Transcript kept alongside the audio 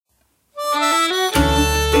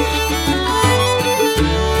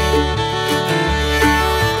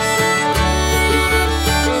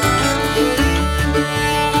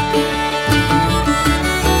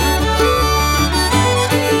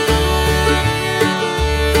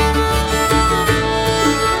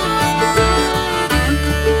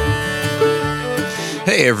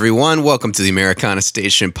Hey everyone, welcome to the Americana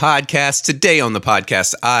Station podcast. Today on the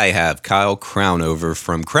podcast, I have Kyle Crownover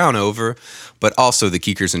from Crownover, but also the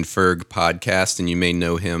Keekers and Ferg podcast, and you may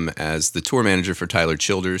know him as the tour manager for Tyler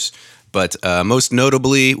Childers. But most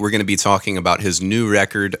notably, we're going to be talking about his new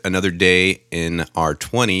record, Another Day in Our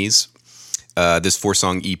 20s. This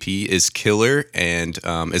 4-song EP is killer, and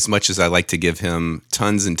as much as I like to give him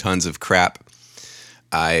tons and tons of crap,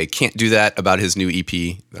 I can't do that about his new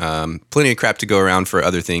EP. Plenty of crap to go around for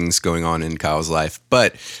other things going on in Kyle's life.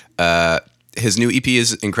 But his new EP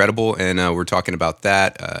is incredible, and we're talking about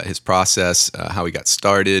that, his process, how he got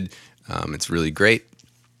started. It's really great.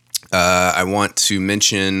 I want to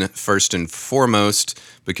mention first and foremost,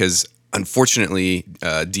 because unfortunately,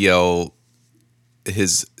 DL,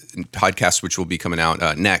 his podcast, which will be coming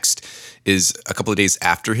out next, is a couple of days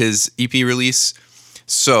after his EP release.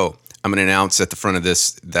 So I'm going to announce at the front of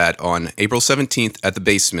this that on April 17th at the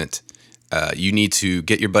Basement, you need to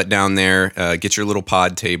get your butt down there, get your little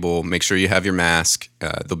pod table, make sure you have your mask.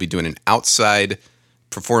 They'll be doing an outside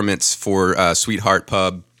performance for Sweetheart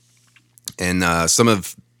Pub. And some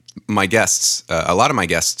of my guests, a lot of my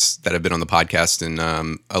guests that have been on the podcast,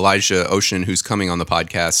 and Elijah Ocean, who's coming on the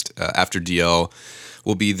podcast after DL,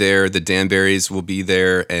 will be there. The Danberries will be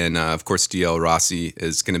there. And, of course, DL Rossi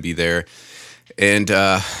is going to be there. And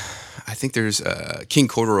I think there's King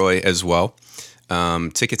Corduroy as well.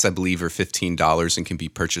 Tickets, I believe, are $15 and can be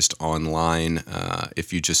purchased online.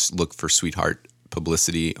 If you just look for Sweetheart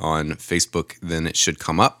Publicity on Facebook, then it should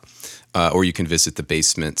come up. Or you can visit the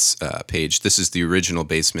Basement's page. This is the original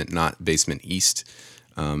Basement, not Basement East.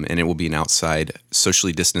 And it will be an outside,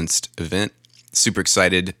 socially distanced event. Super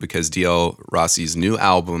excited because DL Rossi's new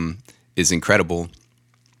album is incredible.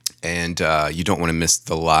 And you don't want to miss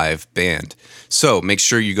the live band. So make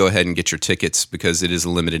sure you go ahead and get your tickets because it is a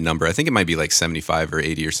limited number. I think it might be like 75 or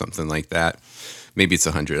 80 or something like that. Maybe it's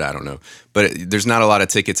 100, I don't know. But there's not a lot of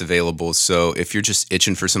tickets available. So if you're just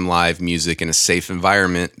itching for some live music in a safe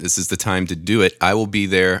environment, this is the time to do it. I will be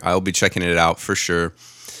there. I will be checking it out for sure.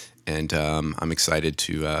 And I'm excited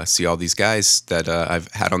to see all these guys that I've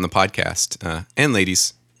had on the podcast and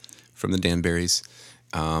ladies from the Danberries.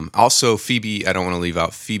 Also, Phoebe, I don't want to leave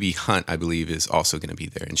out, Phoebe Hunt, I believe, is also going to be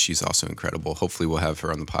there, and she's also incredible. Hopefully we'll have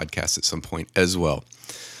her on the podcast at some point as well.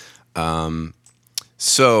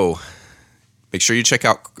 So make sure you check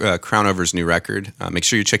out Crownover's new record. Make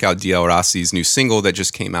sure you check out DL Rossi's new single that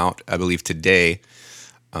just came out, I believe, today.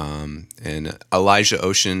 And Elijah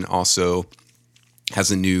Ocean also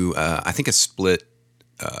has a new, I think a split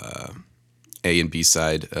A and B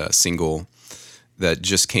side single that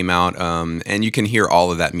just came out, and you can hear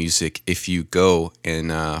all of that music if you go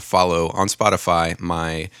and follow on Spotify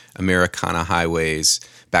my Americana Highways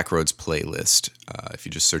Backroads playlist. If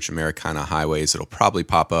you just search Americana Highways, it'll probably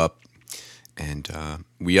pop up, and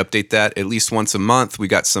we update that at least once a month. We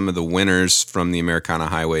got some of the winners from the Americana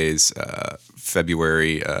Highways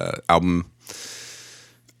February album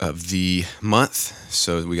of the month,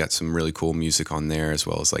 so we got some really cool music on there, as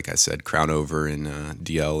well as, like I said, Crownover and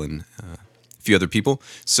DL and few other people.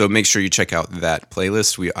 So make sure you check out that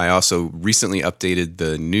playlist. I also recently updated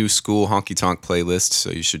the new school honky tonk playlist,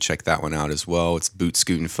 so you should check that one out as well. It's boot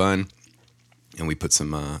scootin' fun, and we put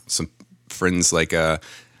some friends like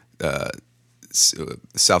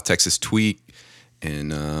South Texas Tweak,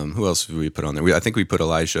 and who else did we put on there? I think we put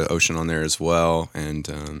Elijah Ocean on there as well,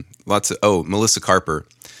 and lots of Melissa Carper.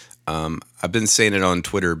 I've been saying it on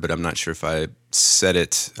Twitter, but I'm not sure if I said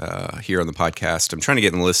it here on the podcast. I'm trying to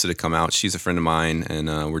get Melissa to come out. She's a friend of mine, and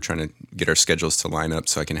we're trying to get our schedules to line up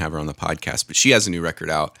so I can have her on the podcast. But she has a new record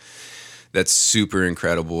out that's super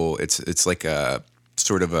incredible. It's like a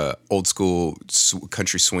sort of a old school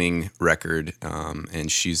country swing record, and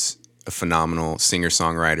she's a phenomenal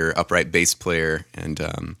singer-songwriter, upright bass player, and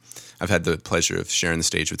I've had the pleasure of sharing the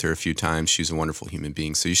stage with her a few times. She's a wonderful human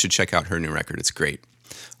being, so you should check out her new record. It's great.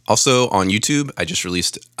 Also on YouTube, I just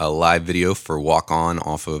released a live video for Walk On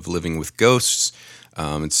off of Living with Ghosts.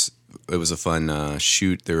 It was a fun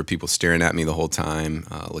shoot. There were people staring at me the whole time,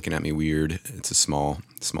 looking at me weird. It's a small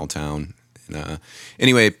town. And,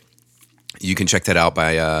 anyway, you can check that out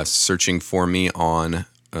by searching for me on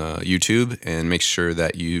YouTube, and make sure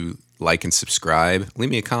that you like and subscribe. Leave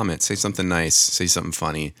me a comment. Say something nice. Say something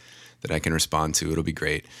funny that I can respond to. It'll be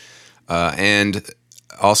great. And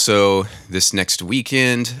also, this next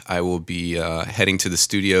weekend, I will be heading to the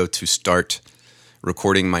studio to start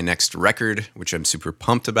recording my next record, which I'm super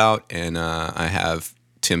pumped about. And I have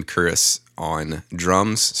Tim Curris on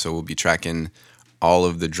drums, so we'll be tracking all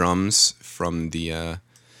of the drums from the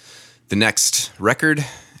next record.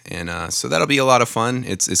 And so that'll be a lot of fun.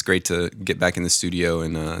 It's great to get back in the studio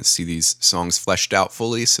and see these songs fleshed out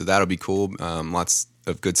fully. So that'll be cool. Lots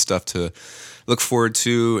of good stuff to look forward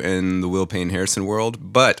to in the Will Payne Harrison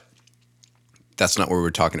world. But that's not what we're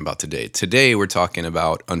talking about today. Today we're talking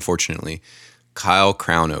about, unfortunately, Kyle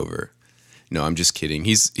Crownover. No, I'm just kidding.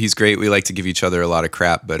 He's great. We like to give each other a lot of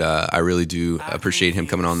crap, but I really do appreciate him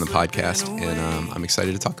coming on the podcast, and I'm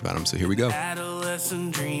excited to talk about him. So here we go.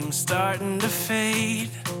 Adolescent dreams starting to fade.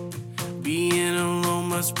 Being alone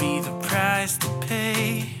must be the price to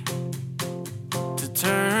pay to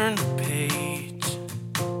turn the page.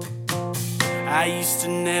 I used to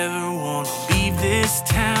never want to leave this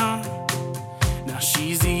town. Now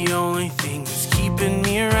she's the only thing that's keeping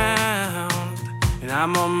me around. And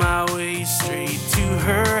I'm on my way straight to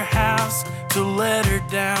her house to let her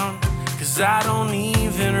down, 'cause I don't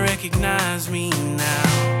even recognize me now.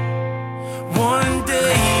 One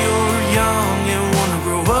day you're young and wanna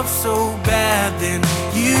grow up so bad, then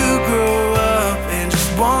you grow up and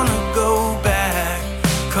just wanna go back.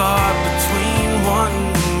 Caught between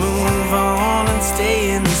wanting to move on and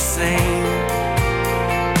staying the same.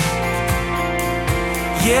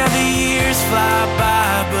 Yeah, the years fly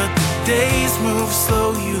by, but the days move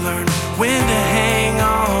slow. You learn when to hang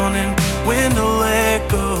on and when to let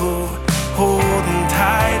go. Holding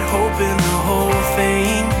tight, hoping the whole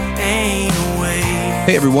thing ain't away.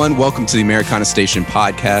 Hey everyone, welcome to the Americana Station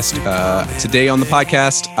podcast. Today on the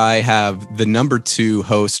podcast, I have the number 2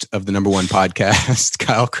 host of the number 1 podcast,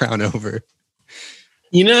 Kyle Crownover.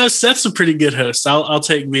 You know, Seth's a pretty good host. I'll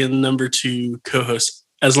take being the number 2 co-host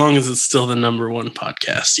as long as it's still the number 1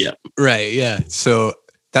 podcast. Yep. Right. Yeah. So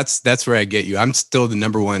that's where I get you. I'm still the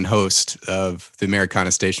number 1 host of the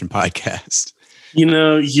Americana Station podcast. You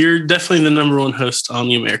know, you're definitely the number 1 host on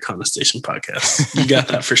the Americana Station podcast. You got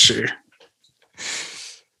that for sure.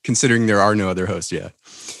 Considering there are no other hosts, yeah.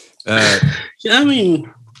 Yeah, I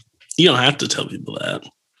mean, you don't have to tell people that.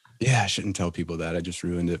 Yeah, I shouldn't tell people that. I just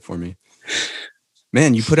ruined it for me.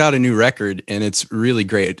 Man, you put out a new record and it's really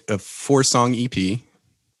great. A 4-song EP.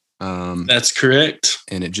 That's correct.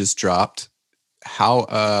 And it just dropped. How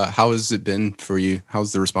has it been for you?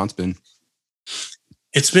 How's the response been?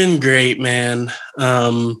 It's been great, man.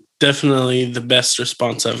 Definitely the best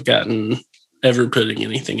response I've gotten ever putting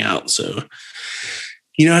anything out. So,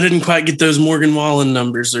 you know, I didn't quite get those Morgan Wallen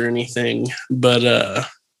numbers or anything, but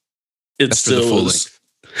it still was.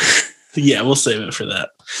 Yeah, we'll save it for that.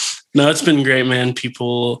 No, it's been great, man.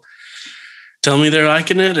 People tell me they're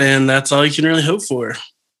liking it, and that's all you can really hope for.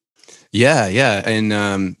 Yeah.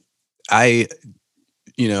 And I,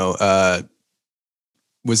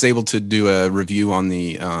 was able to do a review on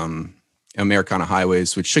the Americana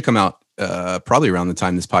Highways, which should come out probably around the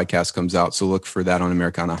time this podcast comes out. So look for that on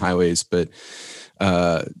Americana Highways. But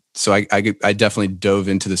so I definitely dove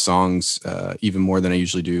into the songs even more than I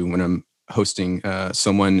usually do when I'm hosting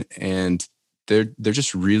someone, and they're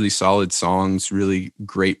just really solid songs, really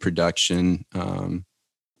great production,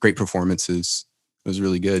 great performances. It was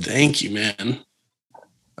really good. Thank you, man.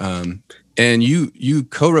 And you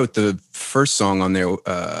co-wrote the first song on there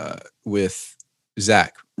with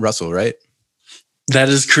Zach Russell, right? That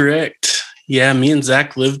is correct. Yeah, me and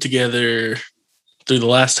Zach lived together through the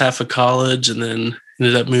last half of college, and then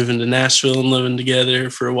ended up moving to Nashville and living together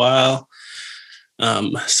for a while.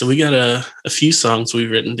 So we got a few songs we've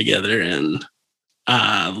written together, and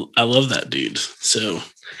I love that dude. So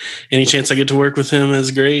any chance I get to work with him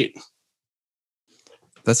is great.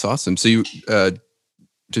 That's awesome. So you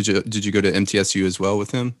did you go to MTSU as well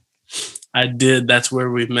with him? I did. That's where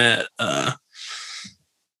we met.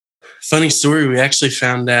 Funny story. We actually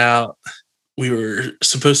found out we were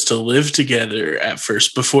supposed to live together at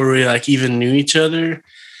first before we even knew each other.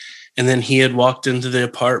 And then he had walked into the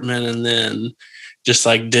apartment and then just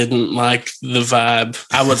didn't like the vibe.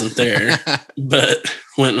 I wasn't there, but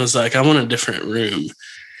went and was like, I want a different room.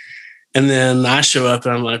 And then I show up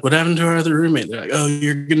and I'm like, what happened to our other roommate? They're like, oh,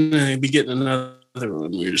 you're going to be getting another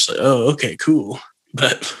one. We were just like, oh, okay, cool.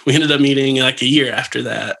 But we ended up meeting a year after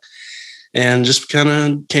that and just kind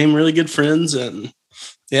of became really good friends. And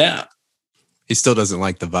yeah. He still doesn't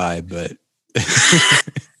like the vibe, but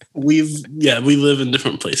we live in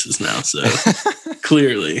different places now. So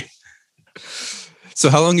clearly. So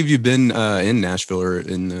how long have you been in Nashville or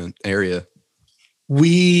in the area?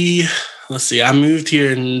 Let's see, I moved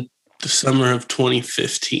here in the summer of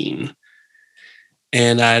 2015.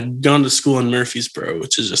 And I'd gone to school in Murfreesboro,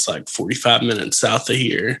 which is just 45 minutes south of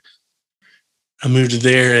here. I moved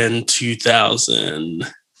there in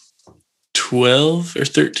 2012 or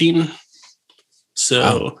 13.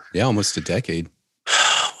 So yeah, almost a decade.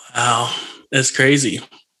 Wow, that's crazy.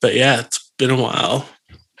 But yeah, it's been a while.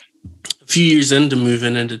 few years into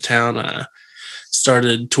moving into town, I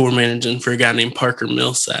started tour managing for a guy named Parker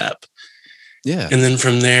Millsap. Yeah. And then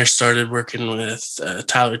from there, started working with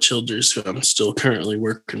Tyler Childers, who I'm still currently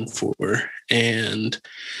working for. And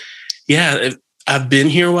yeah, I've been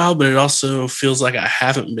here a while, but it also feels like I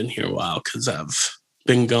haven't been here a while because I've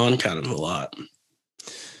been gone kind of a lot.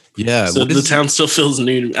 Yeah. So the town still feels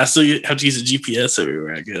new to me. I still have to use a GPS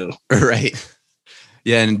everywhere I go. Right.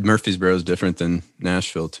 Yeah. And Murfreesboro is different than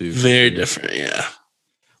Nashville, too. Very different. Yeah.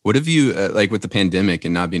 What have you, like with the pandemic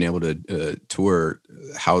and not being able to tour,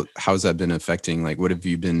 how's that been affecting? Like, what have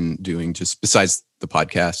you been doing just besides the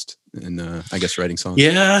podcast and I guess writing songs?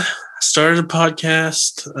 Yeah. I started a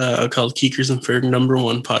podcast called Keekers and Ferg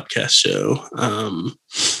 #1 podcast show.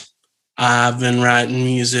 I've been writing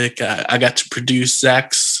music. I got to produce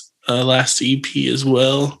Zach's last EP as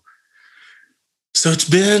well. So it's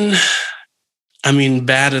been,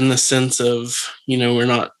 bad in the sense of, we're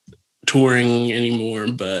not touring anymore,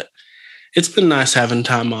 but it's been nice having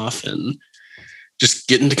time off and just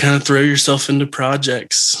getting to kind of throw yourself into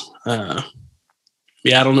projects. I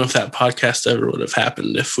don't know if that podcast ever would have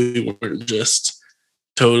happened if we weren't just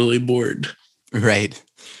totally bored. Right.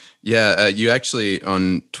 Yeah. You actually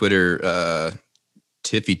on Twitter,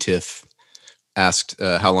 Tiffy Tiff asked,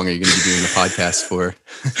 how long are you going to be doing the podcast for?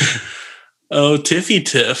 Oh, Tiffy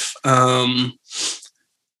Tiff.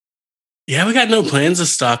 Yeah, we got no plans of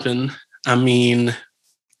stopping. I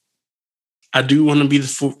do want to be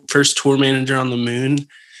the first tour manager on the moon.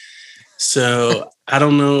 So I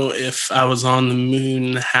don't know if I was on the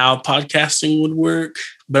moon, how podcasting would work,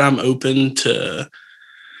 but I'm open to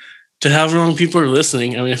however long people are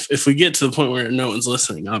listening. If we get to the point where no one's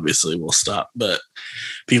listening, obviously we'll stop, but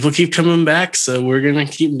people keep coming back. So we're going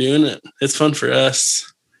to keep doing it. It's fun for us.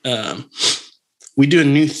 We do a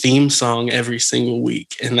new theme song every single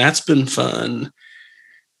week, and that's been fun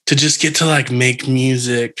to just get to like make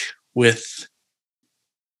music with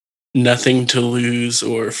nothing to lose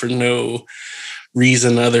or for no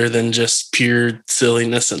reason other than just pure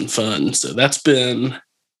silliness and fun. So that's been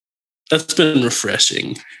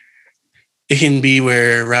refreshing. It can be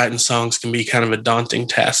where writing songs can be kind of a daunting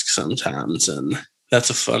task sometimes, and that's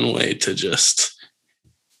a fun way to just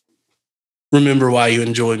remember why you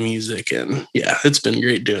enjoy music. And yeah, it's been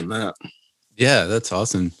great doing that. Yeah, that's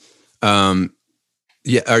awesome.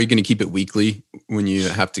 Yeah, are you going to keep it weekly when you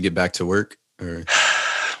have to get back to work? Or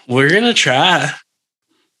we're going to try.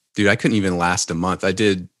 Dude, I couldn't even last a month. I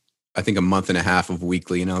did, I think, a month and a half of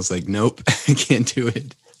weekly, and I was like, nope, I can't do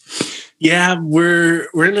it. Yeah, we're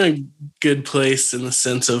in a good place in the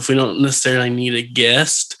sense of we don't necessarily need a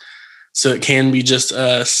guest. So it can be just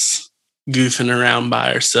us goofing around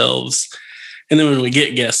by ourselves. And then when we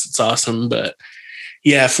get guests, it's awesome. But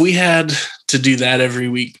yeah, if we had to do that every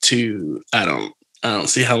week too, I don't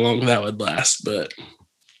see how long that would last. But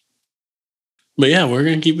yeah, we're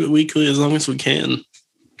gonna keep it weekly as long as we can.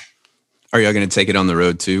 Are y'all gonna take it on the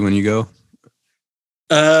road too when you go?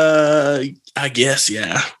 I guess,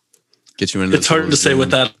 yeah. Get you into. It's hard to say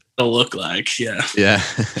what that'll look like. Yeah. Yeah.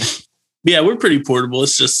 Yeah, we're pretty portable.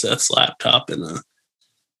 It's just Seth's laptop and a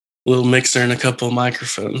little mixer and a couple of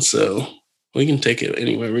microphones, so we can take it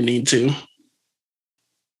anywhere we need to.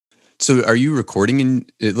 So are you recording in,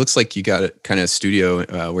 it looks like you got a kind of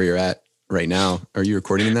studio where you're at right now. Are you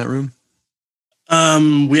recording in that room?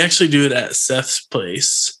 We actually do it at Seth's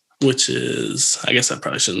place, which is, I guess I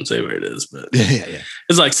probably shouldn't say where it is, but yeah.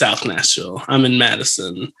 It's like South Nashville. I'm in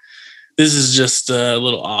Madison. This is just a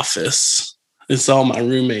little office. It's all my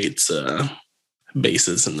roommates'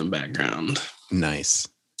 basses in the background. Nice.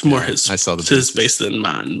 It's more his space than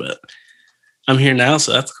mine, but I'm here now,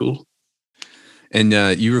 so that's cool. And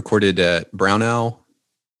you recorded at Brown Owl?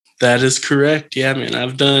 That is correct. Yeah, man.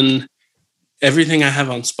 I've done everything I have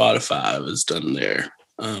on Spotify. I was done there.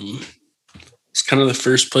 It's kind of the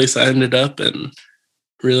first place I ended up and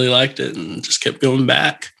really liked it and just kept going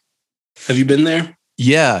back. Have you been there?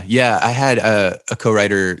 Yeah. I had a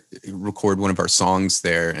co-writer record one of our songs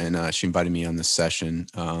there, and she invited me on this session.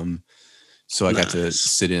 So I got to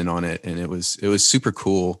sit in on it, and it was super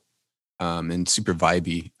cool. And super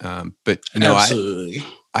vibey. But no, absolutely.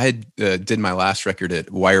 I had did my last record at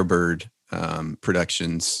Wirebird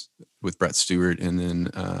Productions with Brett Stewart, and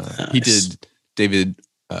then nice. He did David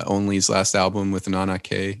Only's last album with Nana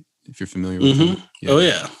K, if you're familiar with him. Yeah. Oh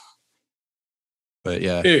yeah. But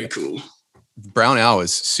yeah, very cool. Brown Owl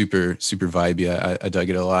is super vibey. I dug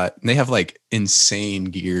it a lot. And they have like insane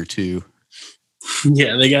gear too.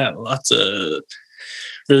 Yeah, they got lots of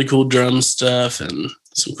really cool drum stuff and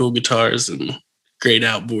some cool guitars and great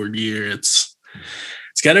outboard gear. It's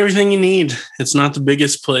it's got everything you need. It's not the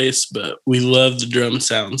biggest place, but we love the drum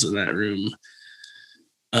sounds in that room.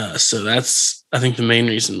 So that's, I think, the main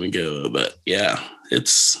reason we go. But yeah,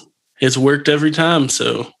 it's worked every time.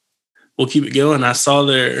 So we'll keep it going. I saw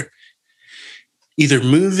they're either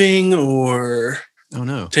moving or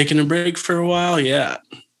taking a break for a while. Yeah.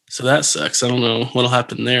 So that sucks. I don't know what'll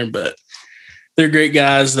happen there, but they're great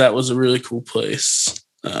guys. That was a really cool place.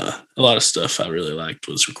 A lot of stuff I really liked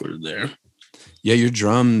was recorded there. Yeah, your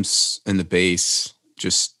drums and the bass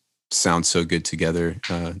just sound so good together.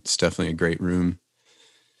 It's definitely a great room.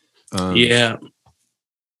 Yeah.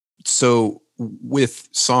 So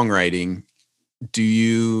with songwriting, do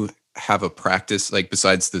you have a practice, like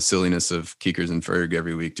besides the silliness of Keekers and Ferg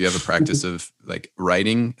every week, do you have a practice of like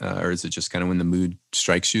writing, or is it just kind of when the mood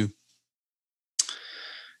strikes you?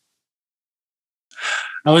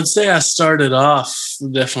 I would say I started off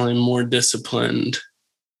definitely more disciplined.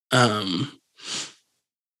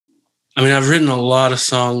 I mean, I've written a lot of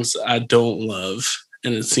songs I don't love,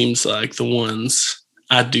 and it seems like the ones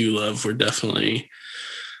I do love were definitely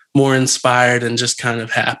more inspired and just kind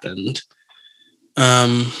of happened.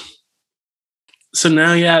 So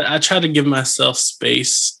now, yeah, I try to give myself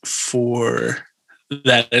space for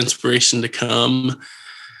that inspiration to come,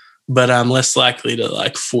 but I'm less likely to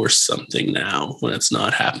like force something now when it's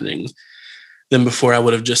not happening than before I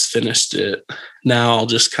would have just finished it. Now I'll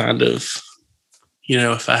just kind of,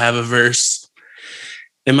 if I have a verse,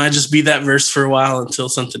 it might just be that verse for a while until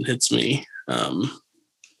something hits me.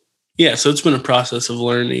 Yeah, so it's been a process of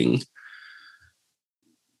learning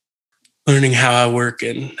how I work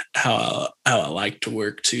and how I like to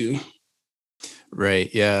work too. Right.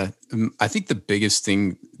 Yeah. I think the biggest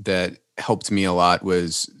thing that helped me a lot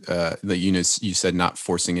was that you said not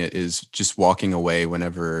forcing it, is just walking away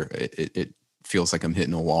whenever it feels like I'm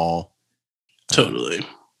hitting a wall. Totally.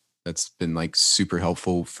 That's been like super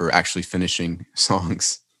helpful for actually finishing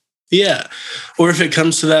songs. Yeah. Or if it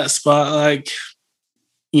comes to that spot, like,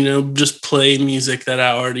 just play music that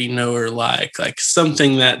I already know or like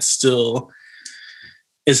something that still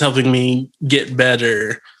is helping me get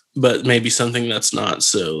better, but maybe something that's not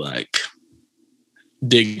so like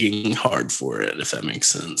digging hard for it, if that makes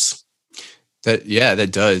sense. That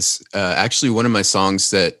does. Actually, one of my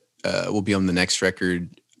songs that will be on the next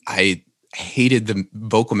record, I hated the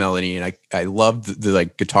vocal melody, and I loved the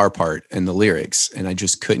like guitar part and the lyrics, and I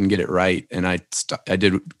just couldn't get it right. And I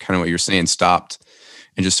did kind of what you're saying, stopped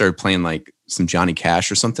and just started playing like some Johnny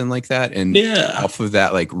Cash or something like that. And off of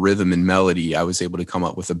that like rhythm and melody, I was able to come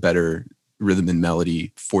up with a better rhythm and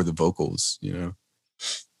melody for the vocals, Yeah,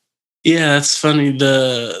 that's funny.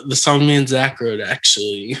 The song me and Zach wrote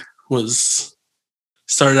actually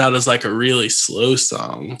started out as like a really slow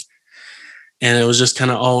song, and it was just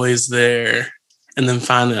kind of always there. And then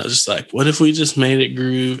finally I was just like, what if we just made it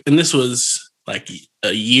groove? And this was like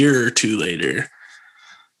a year or two later.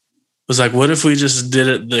 Was like, what if we just did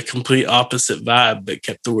it the complete opposite vibe, but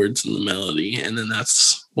kept the words and the melody? And then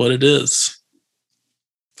that's what it is.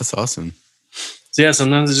 That's awesome. So yeah,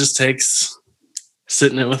 sometimes it just takes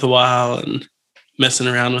sitting it with a while and messing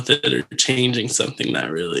around with it or changing something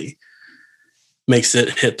that really makes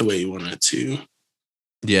it hit the way you want it to.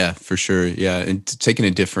 Yeah, for sure. Yeah. And taking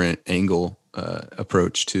a different angle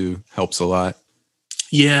approach too helps a lot.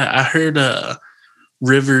 Yeah. I heard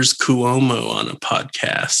Rivers Cuomo on a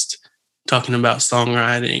podcast talking about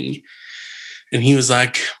songwriting, and he was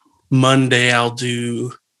like, Monday I'll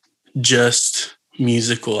do just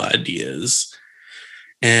musical ideas,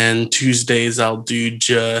 and Tuesdays I'll do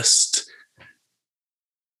just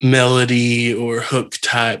melody or hook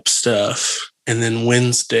type stuff, and then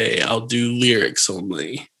Wednesday I'll do lyrics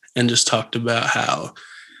only. And just talked about how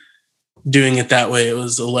doing it that way, it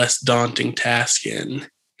was a less daunting task, and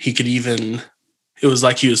he could even, it was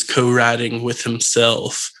like he was co-writing with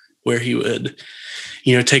himself, where he would,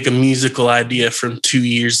 take a musical idea from 2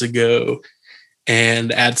 years ago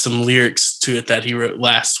and add some lyrics to it that he wrote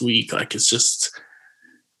last week. Like, it's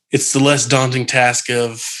the less daunting task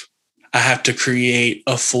of, I have to create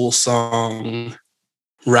a full song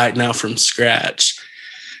right now from scratch,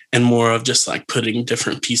 and more of just like putting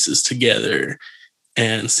different pieces together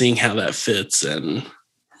and seeing how that fits and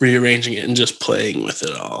rearranging it and just playing with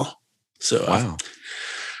it all. So wow.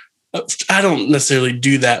 I don't necessarily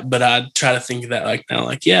do that, but I try to think of that like now,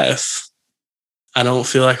 like, yeah, if I don't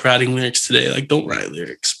feel like writing lyrics today, like, don't write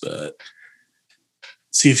lyrics, but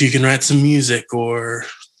see if you can write some music or,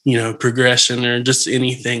 progression or just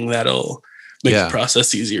anything that'll make the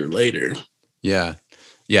process easier later. Yeah.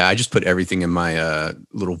 Yeah. I just put everything in my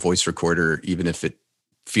little voice recorder, even if it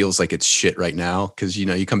feels like it's shit right now. Cause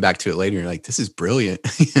you come back to it later and you're like, this is brilliant.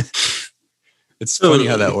 It's funny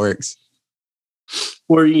how that works.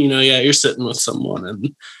 Or, you're sitting with someone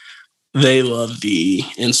and they love the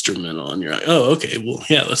instrumental and you're like, oh, okay, well,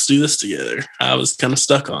 yeah, let's do this together. I was kind of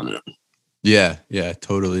stuck on it. Yeah,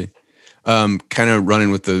 totally. Kind of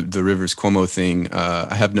running with the Rivers Cuomo thing.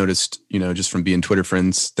 I have noticed, just from being Twitter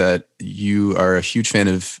friends, that you are a huge fan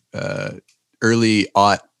of early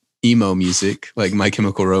emo music, like My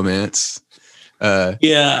Chemical Romance.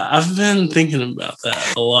 Yeah, I've been thinking about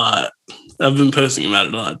that a lot. I've been posting about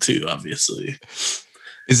it a lot too, obviously.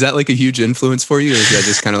 Is that like a huge influence for you? Or is that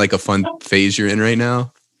just kind of like a fun phase you're in right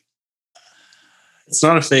now? It's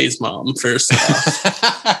not a phase, Mom, first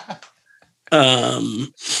off.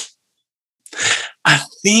 I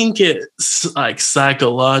think it's like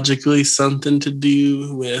psychologically something to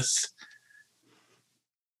do with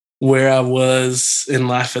where I was in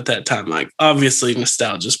life at that time. Like, obviously,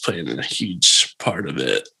 nostalgia is playing a huge part of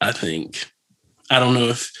it, I think. I don't know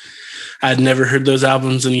if I'd never heard those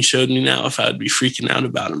albums and he showed me now if I'd be freaking out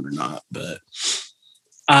about them or not, but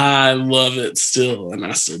I love it still, and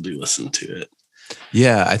I still do listen to it.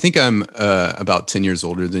 Yeah, I think I'm about 10 years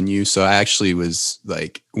older than you. So I actually was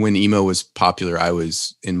like, when emo was popular, I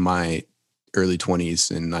was in my early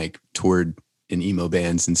 20s and like toured in emo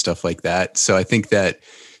bands and stuff like that. So I think that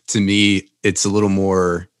to me, it's a little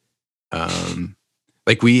more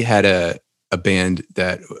like we had a band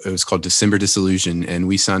that it was called December Disillusion, and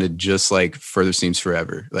we sounded just like Further Seems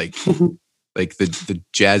Forever, like like the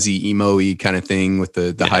jazzy emo-y kind of thing with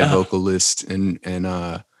the high vocalist, and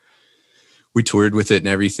we toured with it and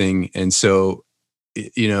everything. And so,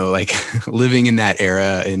 like living in that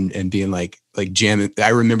era and being like jamming. I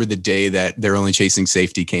remember the day that They're Only Chasing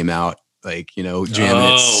Safety came out, like, jamming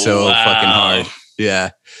it so fucking hard. Yeah.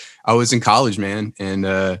 I was in college, man. And,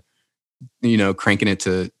 cranking it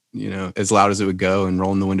to, as loud as it would go and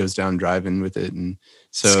rolling the windows down, driving with it. And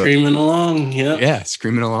so screaming along. Yeah.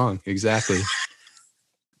 Screaming along. Exactly.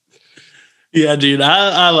 Yeah, dude.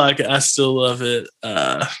 I like it. I still love it.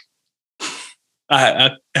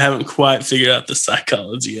 I haven't quite figured out the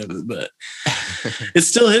psychology of it, but it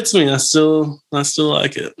still hits me. I still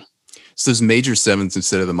like it. So those major sevenths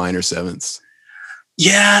instead of the minor sevenths.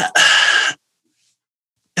 Yeah.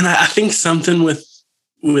 And I think something with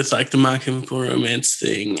like the My Chemical Romance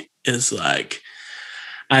thing is like,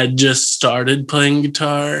 I just started playing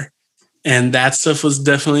guitar and that stuff was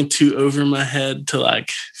definitely too over my head to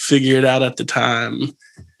like figure it out at the time.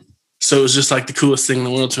 So it was just like the coolest thing in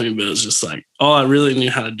the world to me, but it was just like, all I really knew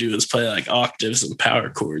how to do was play like octaves and power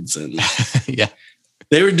chords. And yeah,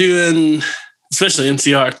 they were doing, especially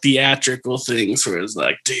NCR, theatrical things where it's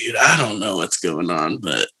like, dude, I don't know what's going on,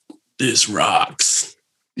 but this rocks.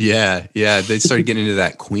 Yeah. They started getting into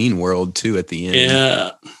that Queen world too at the end.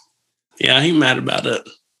 Yeah, I ain't mad about it.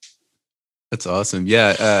 That's awesome.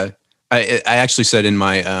 Yeah, I actually said in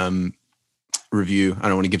my review, I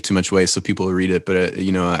don't want to give too much away so people will read it, but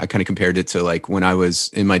I kind of compared it to like when I was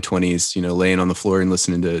in my 20s, laying on the floor and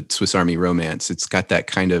listening to Swiss Army Romance. It's got that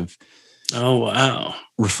kind of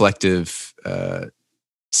reflective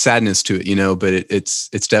sadness to it, but it's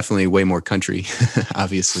definitely way more country,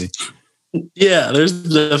 obviously. Yeah, there's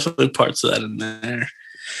definitely parts of that in there.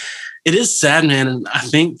 It is sad, man, and I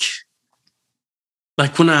think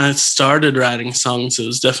like when I started writing songs, it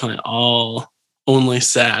was definitely all only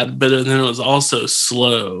sad, but then it was also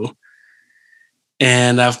slow.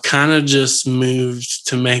 And I've kind of just moved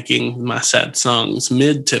to making my sad songs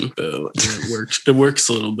mid-tempo, and it works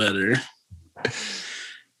a little better.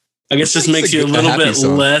 I guess just makes you a little bit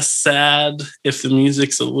less sad if the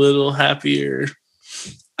music's a little happier.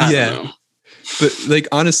 I don't know. But like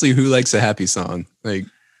honestly, who likes a happy song? Like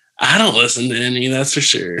I don't listen to any, that's for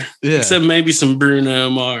sure. Yeah. Except maybe some Bruno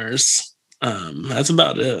Mars. That's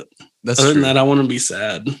about it. Other than that, I want to be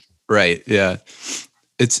sad. Right. Yeah.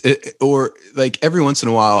 Or like every once in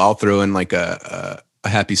a while, I'll throw in like a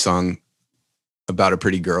happy song about a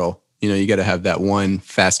pretty girl. You got to have that one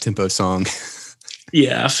fast tempo song.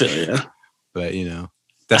 Yeah, I feel you. But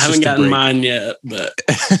I haven't gotten mine yet, but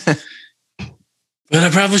I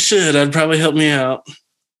probably should. I'd probably help me out.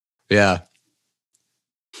 Yeah.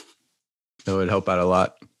 That would help out a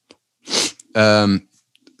lot.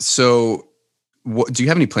 So do you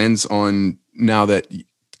have any plans on, now that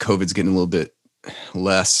COVID's getting a little bit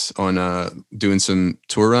less, on doing some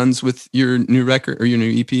tour runs with your new record or your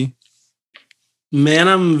new EP? Man,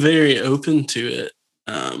 I'm very open to it.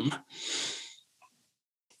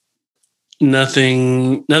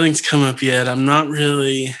 Nothing's come up yet. I'm not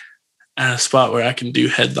really at a spot where I can do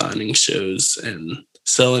headlining shows and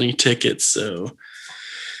sell any tickets. So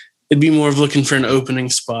it'd be more of looking for an opening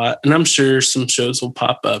spot. And I'm sure some shows will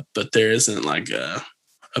pop up, but there isn't like a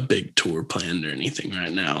a big tour planned or anything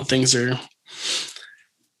right now. Things are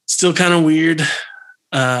still kind of weird.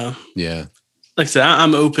 Yeah. Like I said,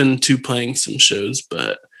 I'm open to playing some shows,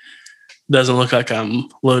 but it doesn't look like I'm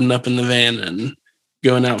loading up in the van and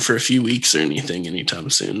going out for a few weeks or anything anytime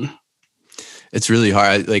soon. It's really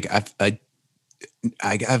hard. Like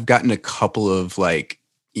I've gotten a couple of like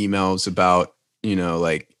emails about,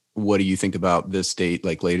 like, what do you think about this date,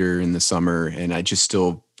 like later in the summer? And I just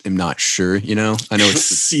still am not sure, I know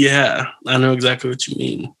it's yeah, I know exactly what you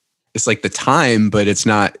mean. It's like the time, but it's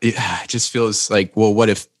not, it just feels like, well, what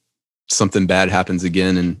if something bad happens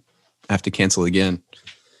again and I have to cancel again?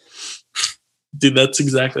 Dude, that's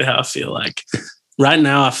exactly how I feel. Like right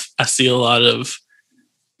now, I see a lot of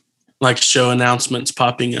like show announcements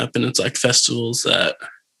popping up, and it's like festivals that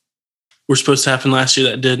were supposed to happen last year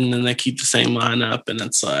that didn't, and they keep the same lineup. And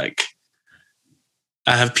it's like,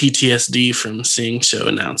 I have PTSD from seeing show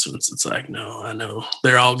announcements. It's like, no, I know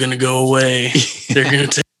they're all going to go away. They're going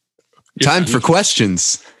to take time for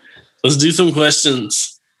questions. Let's do some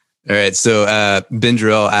questions. All right. So Ben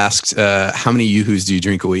Jarrell asked, how many Yoo-Hoos do you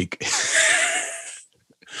drink a week?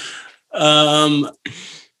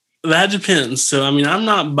 That depends. So, I mean, I'm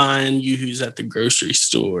not buying Yoo-Hoos at the grocery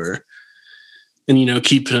store and,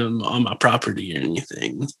 keeping them on my property or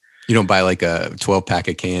anything. You don't buy like a 12 pack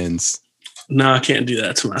of cans? No, I can't do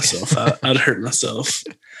that to myself. I'd hurt myself.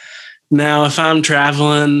 Now, if I'm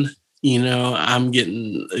traveling, I'm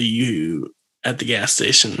getting a Yoo-Hoo at the gas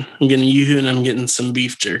station. I'm getting a Yoo-Hoo and I'm getting some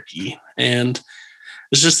beef jerky. And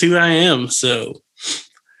it's just who I am. So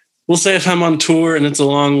we'll say if I'm on tour and it's a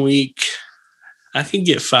long week, I can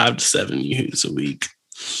get 5 to 7 Yoo-Hoos a week.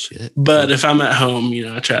 Shit. But if I'm at home,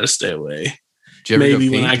 I try to stay away. Maybe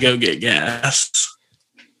when I go get gas.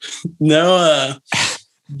 No,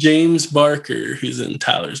 James Barker, who's in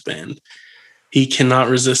Tyler's band, he cannot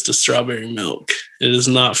resist a strawberry milk. It is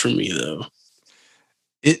not for me, though.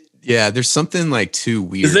 There's something like too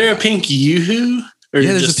weird. Is there a pink Yoo-Hoo?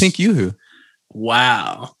 Yeah, there's a pink Yoo-Hoo.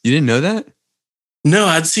 Wow. You didn't know that? No,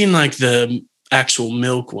 I'd seen like the actual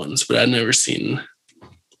milk ones, but I'd never seen.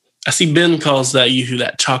 I see Ben calls that Yoo-Hoo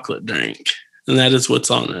that chocolate drink, and that is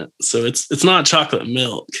what's on it. So it's not chocolate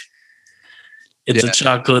milk. It's a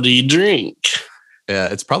chocolatey drink. Yeah,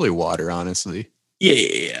 it's probably water, honestly.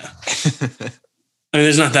 Yeah. I mean,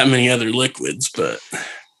 there's not that many other liquids, but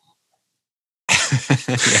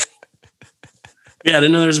yeah, I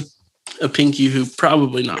didn't know there's a pink Yoo-Hoo.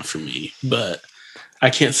 Probably not for me, but I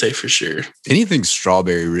can't say for sure. Anything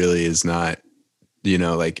strawberry really is not,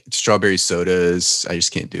 like strawberry sodas. I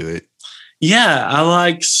just can't do it. Yeah, I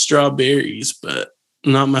like strawberries, but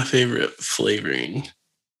not my favorite flavoring,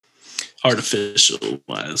 artificial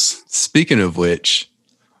wise. Speaking of which,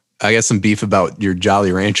 I got some beef about your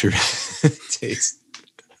Jolly Rancher taste.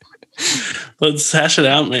 Let's hash it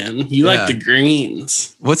out, man. You like the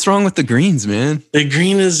greens. What's wrong with the greens, man? The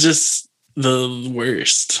green is just the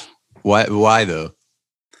worst. Why though?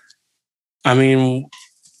 I mean,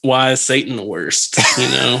 why is Satan the worst?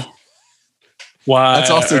 Why? That's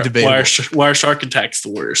also debatable. Why are Shark Attacks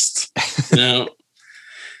the worst?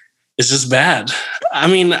 It's just bad. I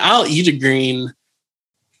mean, I'll eat a green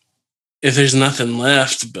if there's nothing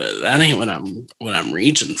left, but that ain't what I'm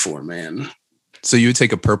reaching for, man. So you would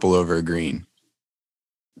take a purple over a green?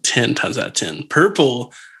 10 times out of 10.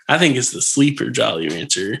 Purple, I think, is the sleeper Jolly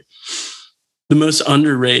Rancher. The most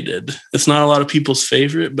underrated. It's not a lot of people's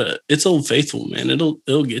favorite, but it's Old Faithful, man.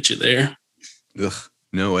 It'll get you there. Ugh,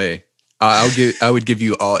 no way. I would give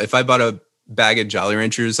you all. If I bought a bag of Jolly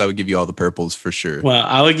Ranchers, I would give you all the purples for sure. Well,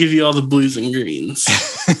 I would give you all the blues and greens.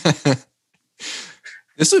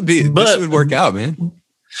 This would work out, man.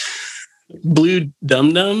 Blue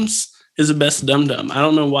Dum Dums is the best Dum Dum. I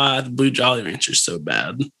don't know why the blue Jolly Rancher is so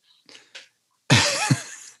bad.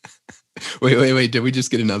 Wait. Did we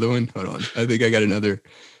just get another one? Hold on. I think I got another.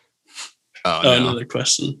 Oh, no. Another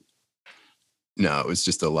question. No, it was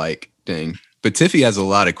just a like thing. But Tiffy has a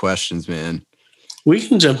lot of questions, man. We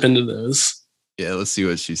can jump into those. Yeah, let's see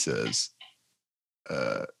what she says.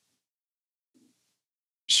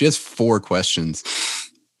 She has 4 questions.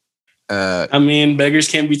 I mean, beggars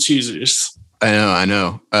can't be choosers. I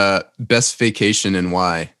know. Best vacation and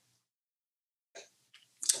why?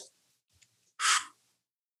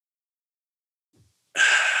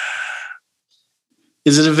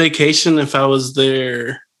 Is it a vacation if I was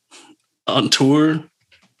there on tour?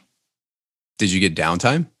 Did you get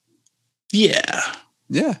downtime? Yeah.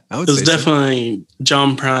 Yeah, I would say it was so. definitely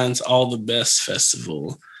John Prine's All the Best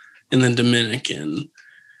Festival in the Dominican.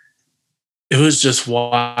 It was just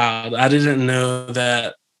wild. I didn't know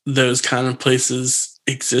that those kind of places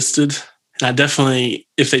existed I definitely,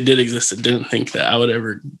 if they did exist, I didn't think that I would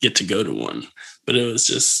ever get to go to one. But it was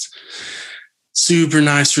just super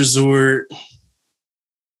nice resort,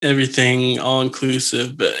 everything all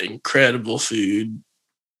inclusive, but incredible food.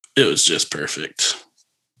 It was just perfect.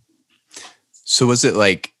 So was it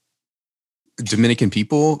like Dominican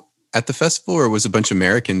people at the festival, or was it a bunch of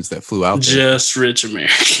Americans that flew out there? Just rich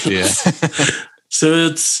Americans. Yeah.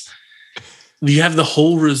 So you have the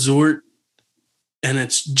whole resort, and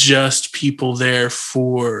it's just people there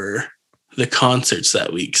for the concerts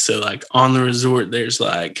that week. So like on the resort, there's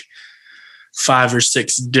like 5 or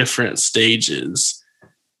 6 different stages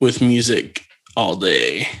with music all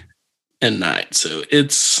day and night. So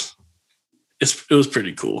it was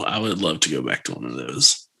pretty cool. I would love to go back to one of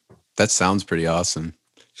those. That sounds pretty awesome.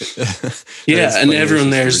 Yeah, and everyone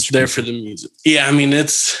there's there for the music. Yeah, I mean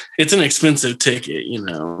it's an expensive ticket, you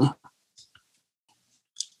know.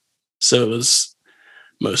 So it was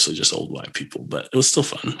mostly just old white people, but it was still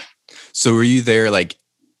fun. So were you there like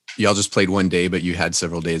y'all just played one day, but you had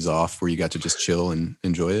several days off where you got to just chill and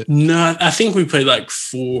enjoy it? No, I think we played like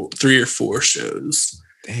 3 or 4 shows.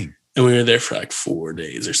 Dang. And we were there for like 4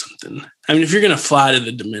 days or something. I mean, if you're going to fly to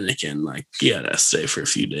the Dominican, like you got to stay for a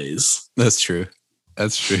few days. That's true.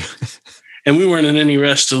 That's true. And we weren't in any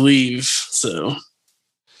rush to leave. So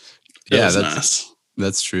that's nice.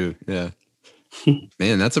 That's true. Yeah.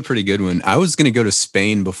 Man, that's a pretty good one. I was going to go to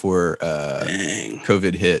Spain before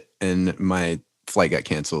COVID hit and my flight got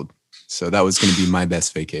canceled. So that was going to be my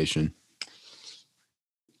best vacation.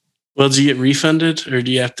 Well, did you get refunded or do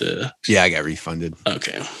you have to? Yeah, I got refunded.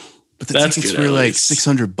 Okay. But the tickets were like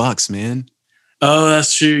 $600, man. Oh,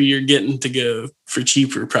 that's true. You're getting to go for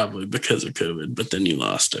cheaper probably because of COVID, but then you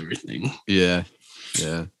lost everything. Yeah.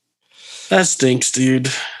 Yeah. That stinks, dude.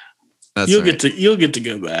 You'll get to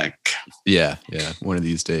go back. Yeah, yeah. One of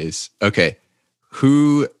these days. Okay.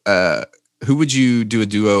 Who would you do a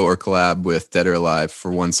duo or collab with, dead or alive, for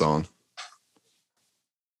one song?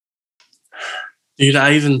 Dude,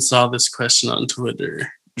 I even saw this question on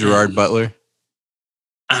Twitter. Gerard Butler?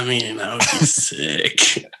 I mean, that would be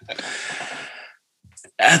sick.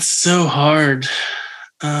 That's so hard.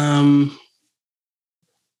 I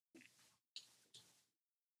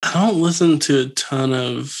don't listen to a ton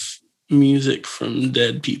of music from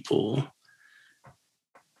dead people.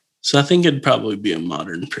 So I think it'd probably be a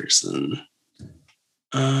modern person.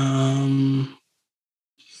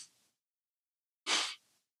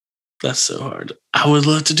 That's so hard. I would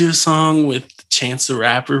love to do a song with Chance the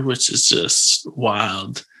Rapper, which is just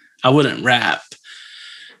wild. I wouldn't rap,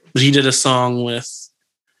 but he did a song with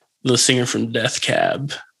the singer from Death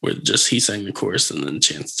Cab where just he sang the chorus and then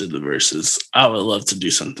Chance did the verses. I would love to do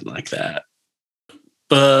something like that.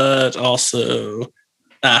 But also,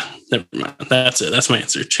 never mind. That's it. That's my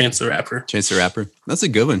answer. Chance the Rapper. Chance the Rapper. That's a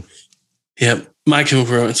good one. Yep. My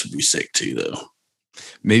Chemical Romance would be sick too, though.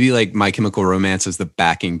 Maybe like My Chemical Romance is the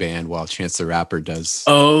backing band while Chance the Rapper does.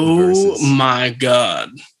 Oh my God.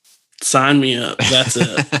 Sign me up. That's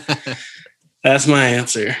it. That's my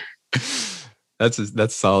answer.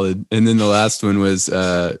 That's solid. And then the last one was,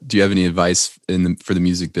 do you have any advice for the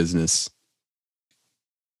music business?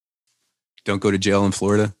 Don't go to jail in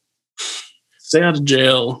Florida. Stay out of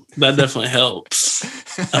jail. That definitely helps.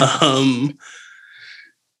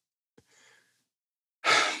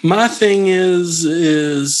 My thing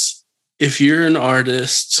is if you're an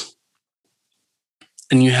artist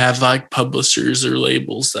and you have like publishers or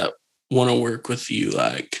labels that want to work with you,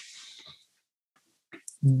 like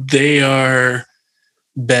they are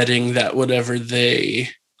betting that whatever they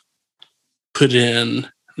put in,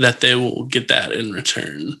 that they will get that in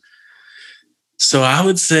return. So I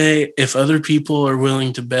would say if other people are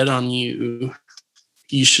willing to bet on you,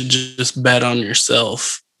 you should just bet on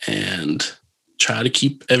yourself and try to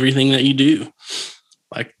keep everything that you do.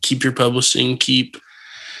 Like keep your publishing, keep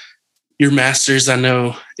your masters. I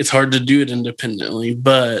know it's hard to do it independently,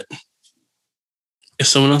 but if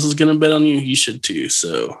someone else is going to bet on you, you should too.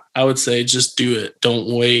 So I would say just do it.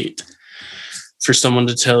 Don't wait for someone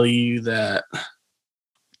to tell you that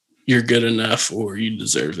you're good enough or you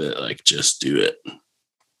deserve it. Like just do it.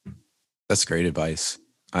 That's great advice.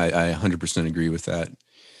 I 100% agree with that.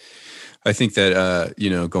 I think that,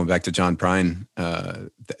 going back to John Prine,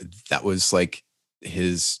 that was like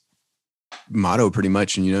his motto pretty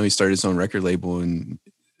much. And, he started his own record label and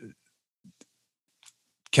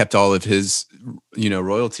kept all of his,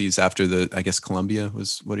 royalties after I guess Columbia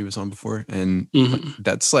was what he was on before. And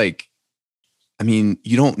that's like, I mean,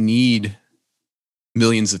 you don't need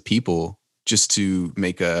millions of people just to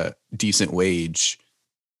make a decent wage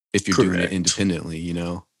if you're doing it independently,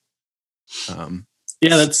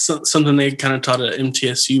 Yeah, that's something they kind of taught at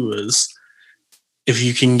MTSU was if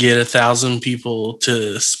you can get 1,000 people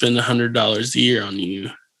to spend $100 a year on you,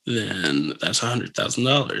 then that's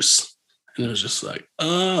 $100,000. And it was just like,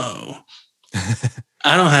 oh,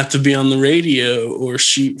 I don't have to be on the radio or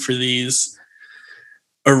shoot for these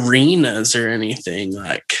arenas or anything.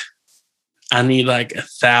 Like, I need like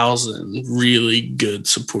 1,000 really good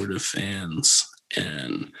supportive fans,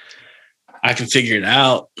 and I can figure it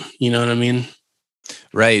out. You know what I mean?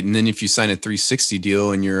 Right. And then if you sign a 360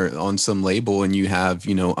 deal and you're on some label and you have,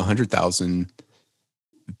 100,000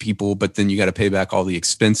 people, but then you got to pay back all the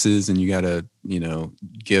expenses and you got to,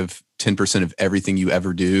 give 10% of everything you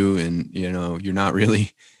ever do. And, you're not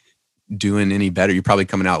really doing any better. You're probably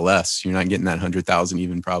coming out less. You're not getting that 100,000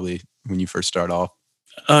 even probably when you first start off.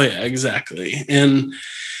 Oh yeah, exactly. And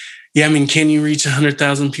yeah, I mean, can you reach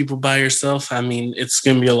 100,000 people by yourself? I mean, it's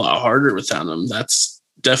going to be a lot harder without them. That's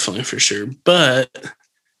definitely for sure. But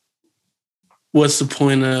what's the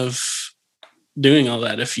point of doing all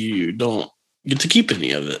that if you don't get to keep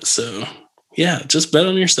any of it? So yeah, just bet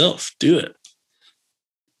on yourself. Do it.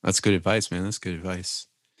 That's good advice, man. That's good advice.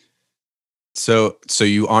 So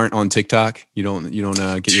you aren't on TikTok? You don't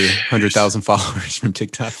get your 100,000 followers from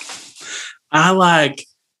TikTok? I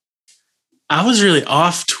was really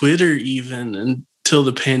off Twitter even until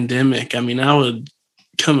the pandemic. I mean, I would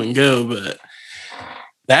come and go, but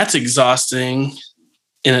that's exhausting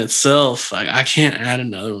in itself. I can't add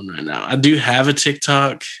another one right now. I do have a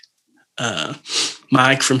TikTok.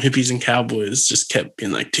 Mike from Hippies and Cowboys just kept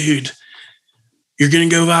being like, dude, you're going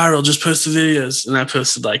to go viral. Just post the videos. And I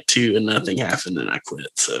posted like 2 and nothing happened and I quit.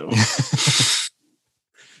 So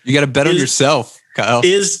you got to bet on yourself, Kyle.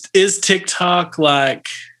 Is TikTok like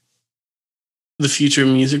the future of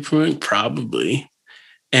music promoting? Probably.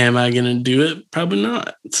 Am I going to do it? Probably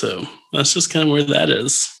not. So that's just kind of where that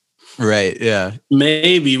is. Right. Yeah.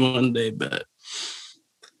 Maybe one day, but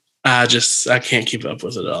I can't keep up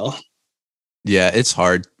with it all. Yeah, it's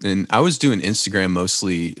hard. And I was doing Instagram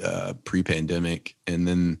mostly pre-pandemic. And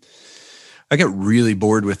then I got really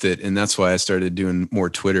bored with it. And that's why I started doing more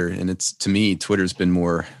Twitter. And to me, Twitter's been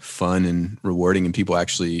more fun and rewarding. And people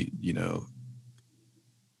actually,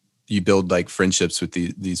 you build like friendships with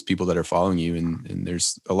these people that are following you. And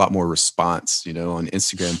there's a lot more response, on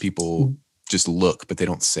Instagram. People just look, but they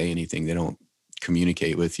don't say anything. They don't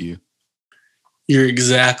communicate with you. You're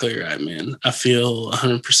exactly right, man. I feel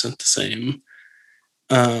 100% the same.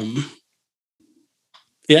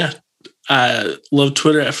 Yeah, I loved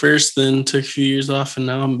Twitter at first, then took a few years off, and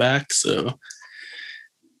now I'm back. So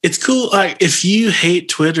it's cool. Like, if you hate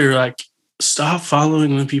Twitter, like, stop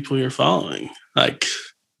following the people you're following. Like,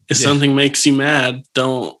 if something makes you mad,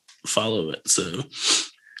 don't follow it. So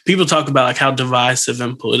people talk about like how divisive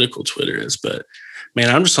and political Twitter is, but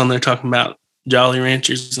man, I'm just on there talking about Jolly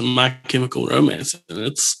Ranchers and My Chemical Romance, and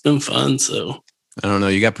it's been fun. So I don't know.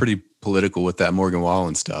 You got pretty political with that Morgan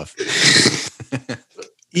Wallen stuff.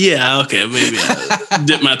 Yeah, okay, maybe I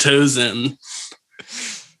dip my toes in.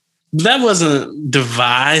 That wasn't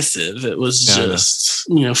divisive. It was just,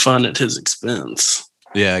 fun at his expense.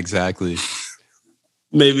 Yeah, exactly.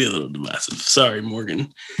 Maybe a little divisive. Sorry,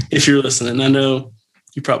 Morgan. If you're listening, I know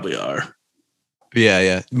you probably are.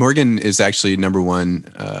 Yeah. Morgan is actually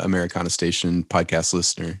 #1 Americana Station podcast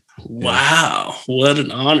listener. Wow, what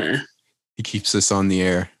an honor. He keeps us on the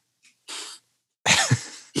air.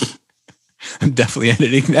 I'm definitely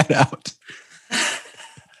editing that out.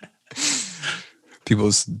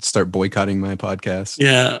 People start boycotting my podcast.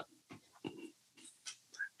 Yeah.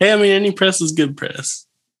 Hey, I mean, any press is good press.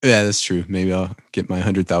 Yeah, that's true. Maybe I'll get my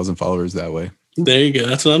 100,000 followers that way. There you go.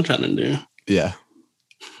 That's what I'm trying to do. Yeah.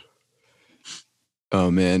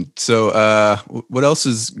 Oh, man. So what else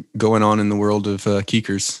is going on in the world of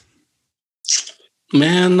Keekers?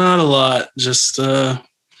 Man, not a lot. Just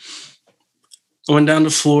I went down to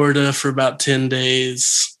Florida for about 10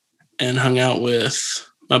 days and hung out with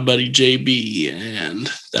my buddy JB, and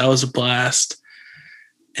that was a blast.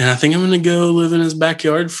 And I think I'm going to go live in his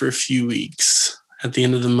backyard for a few weeks at the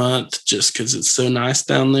end of the month just because it's so nice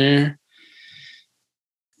down there.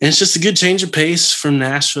 And it's just a good change of pace from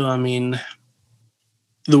Nashville. I mean,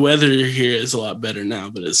 the weather here is a lot better now,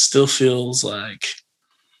 but it still feels like,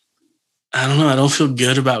 I don't know, I don't feel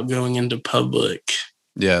good about going into public.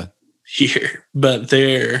 Yeah. Here, but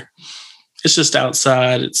there, it's just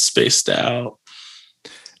outside. It's spaced out.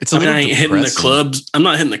 It's I ain't hitting the clubs. I'm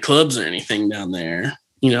not hitting the clubs or anything down there.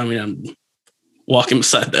 I'm walking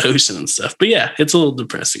beside the ocean and stuff. But yeah, it's a little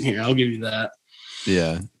depressing here. I'll give you that.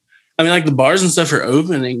 Yeah. I mean, like the bars and stuff are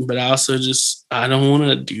opening, but I also I don't want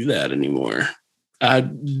to do that anymore. I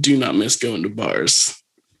do not miss going to bars.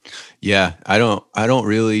 Yeah, I don't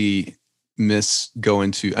really miss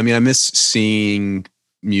going to, I miss seeing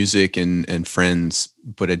music and friends,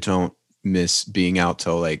 but I don't miss being out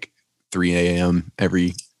till like 3 a.m.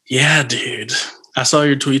 every. Yeah, dude. I saw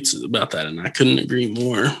your tweets about that and I couldn't agree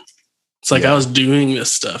more. It's like I was doing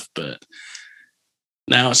this stuff, but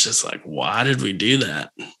now it's just like, why did we do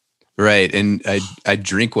that? Right. And I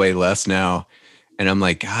drink way less now. And I'm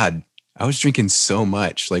like, God, I was drinking so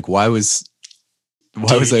much. Like, why was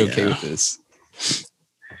I okay with this?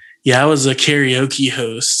 Yeah, I was a karaoke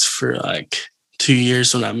host for like 2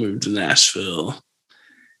 years when I moved to Nashville.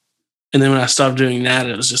 And then when I stopped doing that,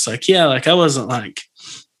 it was just like, yeah, like I wasn't like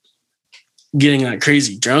getting like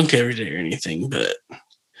crazy drunk every day or anything, but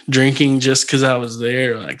drinking just because I was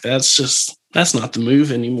there, like that's not the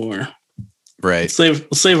move anymore. Right.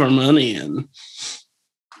 Let's save our money and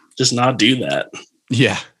just not do that.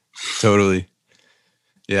 Yeah, totally.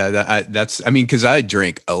 Yeah, because I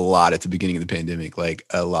drank a lot at the beginning of the pandemic, like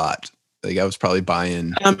a lot. Like I was probably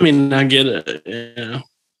buying. I mean, I get it. Yeah.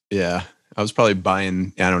 Yeah, I was probably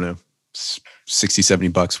buying, I don't know,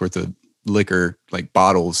 $60-$70 worth of liquor, like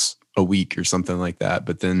bottles a week or something like that.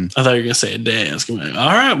 But then I thought you were gonna say a day. I was gonna be like,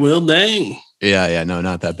 all right, well, dang. Yeah, no,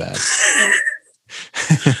 not that bad.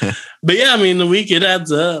 But yeah, I mean, the week it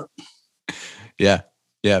adds up. Yeah,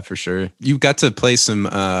 for sure. You got to play some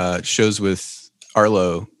shows with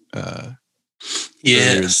Arlo.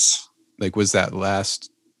 Yes. Like, was that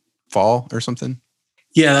last fall or something?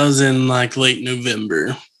 Yeah, that was in like late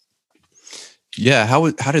November. Yeah, how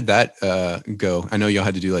did that go? I know y'all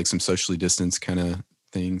had to do like some socially distanced kind of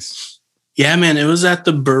things. Yeah, man, it was at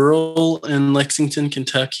the Burl in Lexington,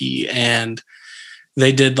 Kentucky, and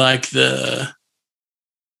they did like the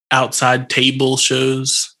outside table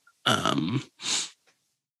shows.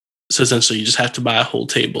 So essentially you just have to buy a whole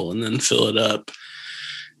table and then fill it up.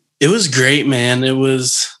 It was great, man.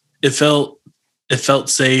 It felt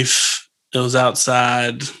safe. It was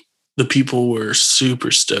outside. The people were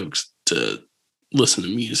super stoked to listen to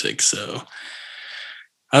music. So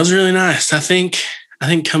that was really nice. I think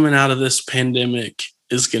coming out of this pandemic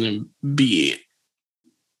is going to be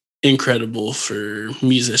incredible for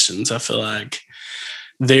musicians. I feel like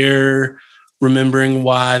they're remembering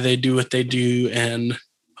why they do what they do and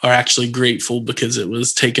are actually grateful because it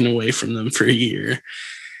was taken away from them for a year.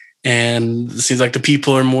 And it seems like the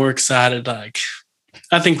people are more excited. Like,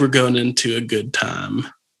 I think we're going into a good time.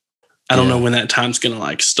 I don't know when that time's going to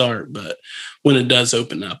like start, but when it does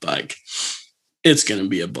open up, like it's going to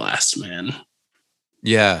be a blast, man.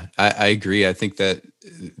 Yeah, I agree. I think that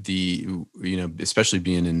especially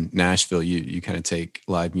being in Nashville, you kind of take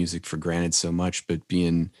live music for granted so much, but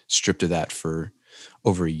being stripped of that for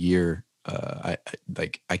over a year, I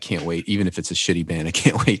can't wait. Even if it's a shitty band, I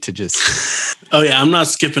can't wait to just. Oh yeah, I'm not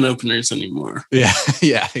skipping openers anymore.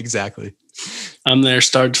 Yeah, exactly. I'm there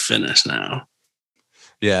start to finish now.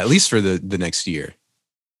 Yeah, at least for the next year.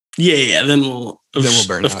 Yeah. Then we'll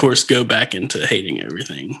burn out. Of course, go back into hating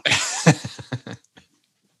everything.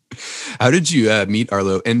 How did you meet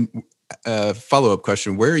Arlo? And follow-up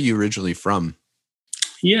question, where are you originally from?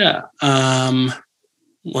 Yeah.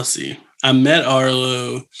 Let's see. I met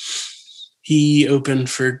Arlo. He's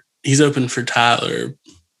opened for Tyler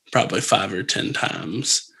probably 5 or 10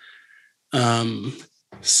 times.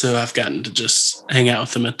 So I've gotten to just hang out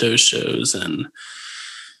with him at those shows. And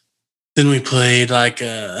then we played like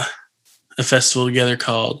a festival together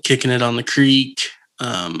called Kicking It on the Creek.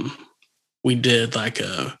 We did like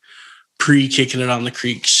a pre-Kicking It on the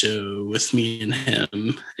Creek show with me and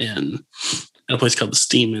him and at a place called the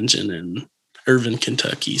Steam Engine in Irvine,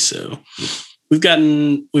 Kentucky. So we've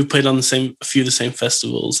played on a few of the same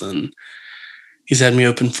festivals, and he's had me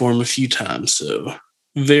open for him a few times. So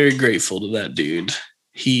very grateful to that dude.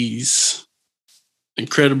 He's an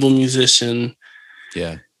incredible musician.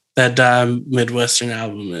 Yeah. That Die Midwestern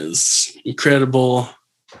album is incredible.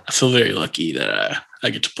 I feel very lucky that I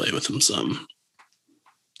get to play with him some.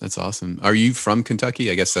 That's awesome. Are you from Kentucky?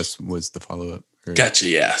 I guess that was the follow-up. Gotcha,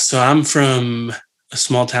 yeah. So I'm from a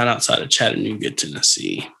small town outside of Chattanooga,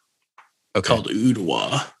 Tennessee, called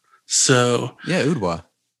Ooltewah. So yeah, Ooltewah.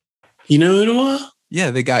 You know Ooltewah? Yeah,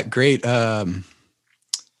 they got great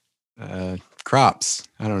crops.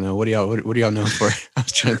 I don't know. What do y'all know for? I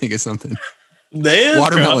was trying to think of something. They have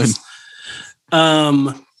watermelon.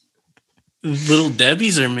 Crops. Little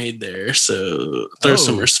Debbie's are made there, so throw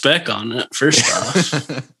some respect on it. First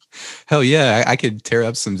off, hell yeah, I could tear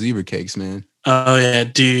up some zebra cakes, man. Oh yeah,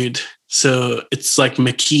 dude. So it's like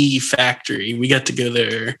McKee Factory. We got to go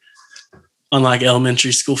there on like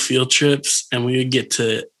elementary school field trips, and we would get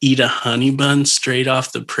to eat a honey bun straight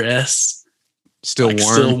off the press. Still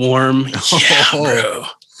warm. Yeah, bro.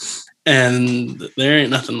 And there ain't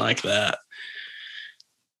nothing like that.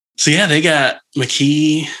 So yeah, they got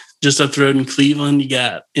McKee just up the road in Cleveland. You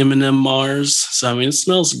got M&M Mars. So I mean, it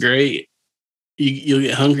smells great. You'll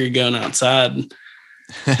get hungry going outside.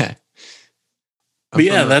 But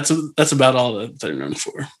yeah, that's about all that they're known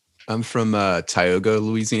for. I'm from Tioga,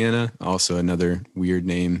 Louisiana. Also another weird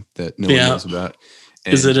name that no one knows about.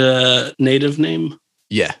 And is it a native name?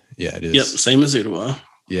 Yeah, it is. Yep, same as Ottawa.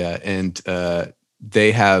 Yeah, and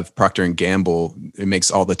they have Procter & Gamble. It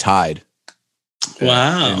makes all the Tide.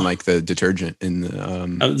 Wow. And like the detergent in the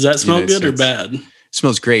does that smell good or bad? It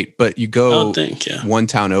smells great, but you go one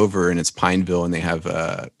town over and it's Pineville and they have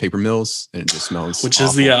paper mills and it just smells which awful.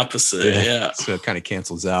 Is the opposite. Yeah. So it kind of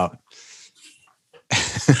cancels out.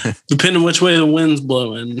 Depending which way the wind's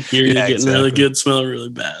blowing, you're getting really good smell, really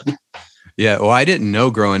bad. Yeah. Well, I didn't know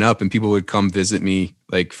growing up, and people would come visit me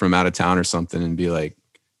like from out of town or something and be like,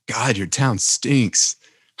 God, your town stinks.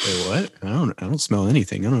 Like, what? I don't smell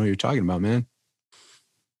anything. I don't know what you're talking about, man.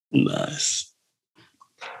 Nice.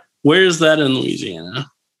 Where is that in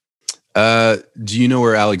Louisiana? Do you know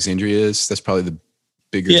where Alexandria is? That's probably the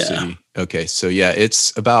bigger city. Okay. So yeah,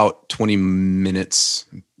 it's about 20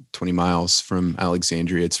 miles from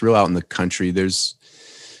Alexandria. It's real out in the country. There's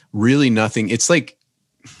really nothing. There's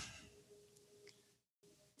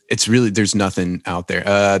nothing out there.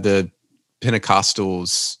 The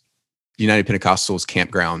Pentecostals, United Pentecostals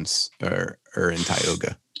campgrounds are in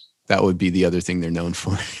Tioga. That would be the other thing they're known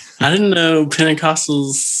for. I didn't know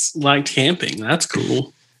Pentecostals liked camping. That's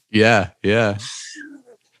cool. Yeah.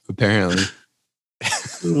 Apparently.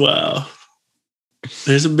 Wow.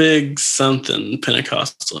 There's a big something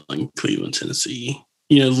Pentecostal in Cleveland, Tennessee.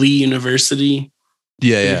 You know, Lee University.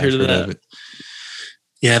 Yeah. Have you heard of that?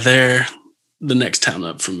 Yeah, they're the next town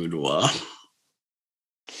up from Ottawa.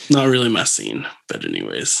 Not really my scene, but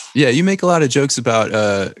anyways. Yeah, you make a lot of jokes about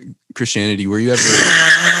Christianity. Were you ever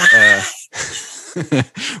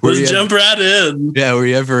jump right in? Yeah, were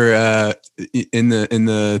you ever in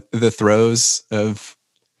the throes of?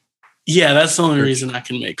 Yeah, that's the only reason I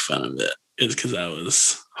can make fun of it is because I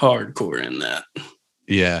was hardcore in that.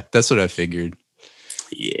 Yeah, that's what I figured.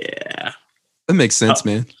 Yeah, that makes sense,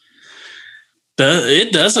 man.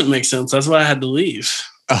 It doesn't make sense. That's why I had to leave.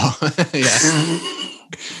 Oh, yeah.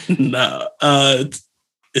 No.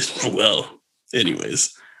 Well,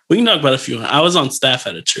 anyways, we can talk about a few. I was on staff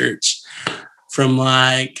at a church from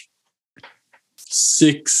like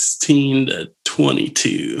 16 to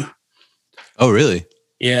 22. Oh, really?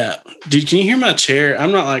 Yeah. Dude, can you hear my chair?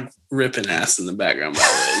 I'm not like ripping ass in the background, by the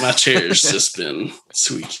way. My chair's just been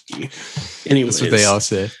squeaky. Anyways. That's what they all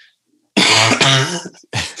say.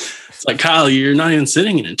 It's like, Kyle, you're not even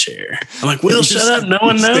sitting in a chair. I'm like, Will, shut up. No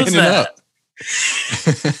one knows that.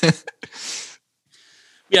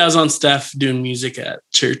 Yeah, I was on staff doing music at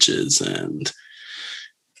churches, and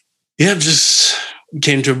just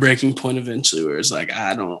came to a breaking point eventually where it's like,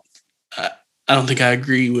 I don't think I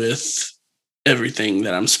agree with everything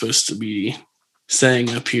that I'm supposed to be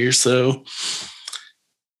saying up here. So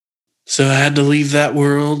I had to leave that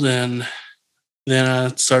world, and then I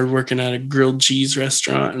started working at a grilled cheese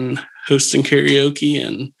restaurant and hosting karaoke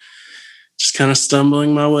and just kind of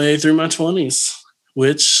stumbling my way through my 20s,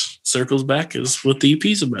 which circles back is what the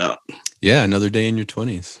EP's about. Yeah, another day in your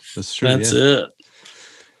 20s. That's true. That's it.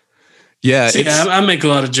 Yeah. See, I make a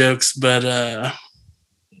lot of jokes, but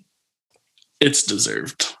it's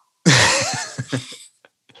deserved.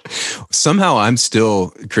 Somehow I'm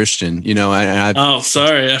still Christian, you know.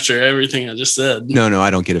 Sorry. After everything I just said. No,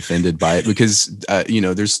 I don't get offended by it because,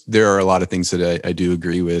 there are a lot of things that I do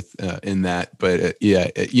agree with in that. But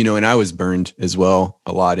and I was burned as well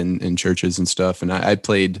a lot in churches and stuff. And I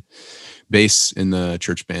played bass in the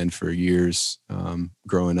church band for years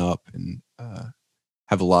growing up, and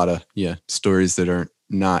have a lot of stories that are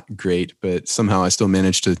not great, but somehow I still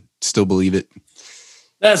managed to still believe it.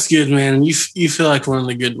 That's good, man. You feel like one of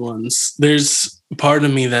the good ones. There's part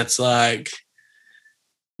of me that's like,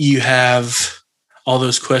 you have all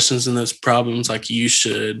those questions and those problems. Like, you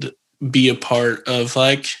should be a part of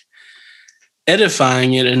like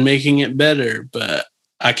edifying it and making it better. But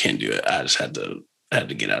I can't do it. I just had to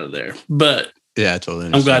get out of there. But yeah, I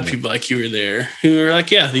totally. I'm glad people like you were there who are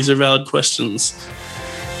like, yeah, these are valid questions.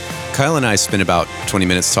 Kyle and I spent about 20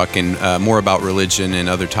 minutes talking more about religion and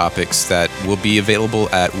other topics that will be available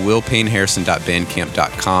at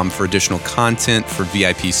willpayneharrison.bandcamp.com for additional content for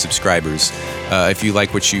VIP subscribers. If you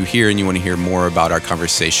like what you hear and you want to hear more about our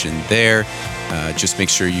conversation there, just make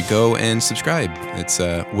sure you go and subscribe. It's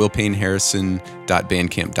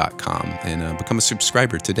willpayneharrison.bandcamp.com and become a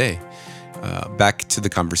subscriber today. Back to the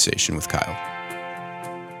conversation with Kyle.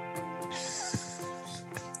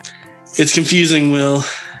 It's confusing, Will.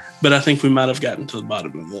 but I think we might have gotten to the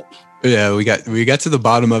bottom of it. Yeah, we got to the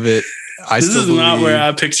bottom of it. This is not where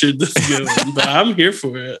I pictured this going, but I'm here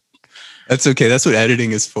for it. That's okay. That's what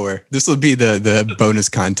editing is for. This will be the bonus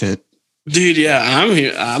content. Dude, yeah, I'm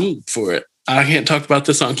here. I'm for it. I can't talk about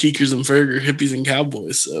this on Keekers and Ferg or Hippies and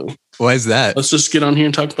Cowboys, so why is that? Let's just get on here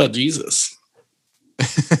and talk about Jesus.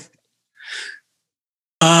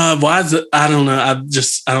 Why is it? I don't know.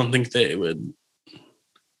 I don't think they would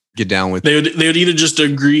get down with. They would either just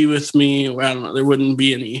agree with me, or I don't know. There wouldn't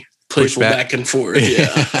be any playful back and forth.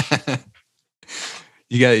 Yeah.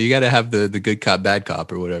 you got to have the good cop, bad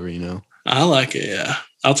cop, or whatever, you know. I like it. Yeah,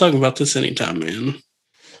 I'll talk about this anytime, man.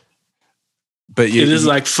 But it is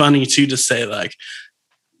like funny too to say like,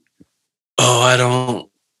 oh, I don't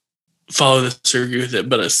follow this or agree with it,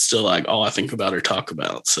 but it's still like all I think about or talk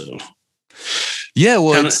about. So yeah,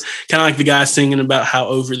 well, kind of like the guy singing about how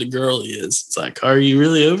over the girl he is. It's like, are you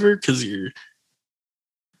really over? Because you're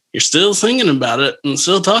still singing about it and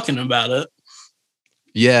still talking about it.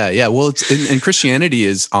 Yeah. Well, and Christianity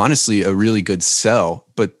is honestly a really good sell,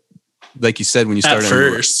 but like you said, when you start at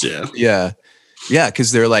first, yeah,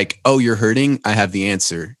 because they're like, oh, you're hurting, I have the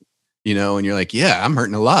answer, you know, and you're like, yeah, I'm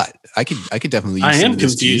hurting a lot. I could definitely. I am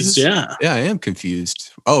confused. Yeah, I am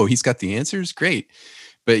confused. Oh, he's got the answers. Great.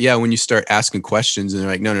 But yeah, when you start asking questions and they're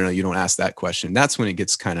like, no, you don't ask that question. That's when it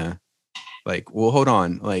gets kind of like, well, hold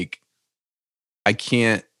on. Like, I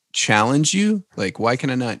can't challenge you. Like, why can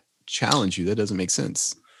I not challenge you? That doesn't make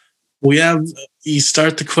sense. Well, you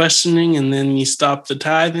start the questioning and then you stop the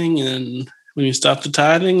tithing. And when you stop the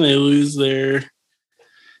tithing, they lose their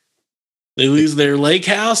lake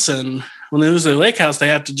house. And when they lose their lake house, they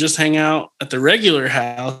have to just hang out at the regular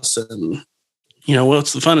house. And, you know,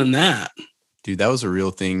 what's the fun in that? Dude, that was a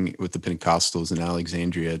real thing with the Pentecostals in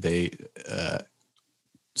Alexandria. They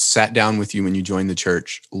sat down with you when you joined the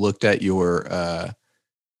church, looked at your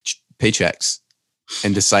paychecks,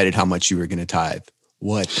 and decided how much you were going to tithe.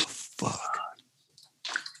 What the fuck?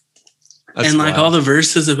 That's and like wild. All the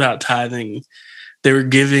verses about tithing, they were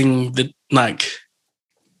giving the like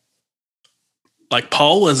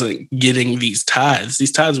Paul wasn't getting these tithes.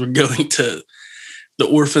 These tithes were going to the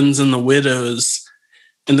orphans and the widows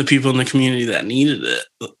and the people in the community that needed it.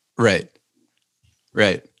 Right.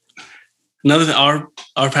 Another thing,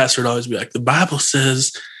 our pastor would always be like, the Bible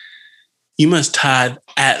says you must tithe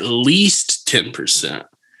at least 10%.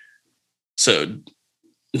 So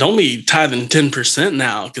don't be tithing 10%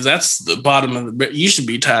 now, because that's the bottom of the. You should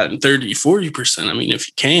be tithing 30, 40%. I mean, if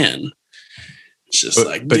you can. It's just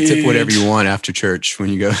but tip whatever you want after church when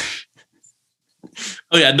you go.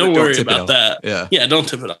 Oh yeah, don't worry about that. Yeah, don't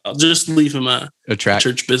tip it off. Just leave him a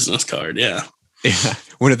church business card. Yeah.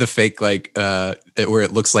 One of the fake where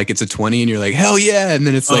it looks like it's a 20 and you're like, hell yeah, and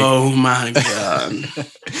then it's like, oh my god.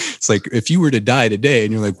 It's like if you were to die today,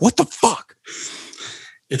 and you're like, what the fuck?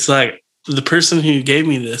 It's like the person who gave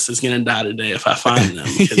me this is going to die today if I find them,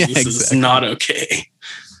 because this is not okay.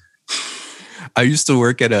 I used to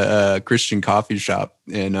work at a Christian coffee shop,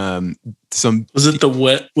 and was it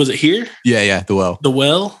was it here? Yeah, the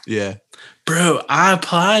Well. Yeah, bro, I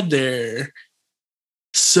applied there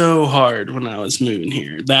so hard when I was moving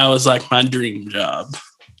here. That was like my dream job.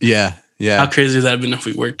 Yeah. How crazy would that have been if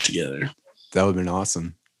we worked together? That would have been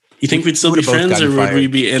awesome. You think we'd still be friends, or would we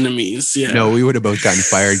be enemies? Yeah. No, we would have both gotten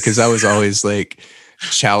fired, because I was always like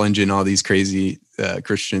challenging all these crazy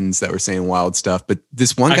Christians that were saying wild stuff. But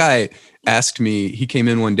this one guy asked me, he came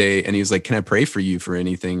in one day and he was like, can I pray for you for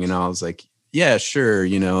anything? And I was like, yeah, sure.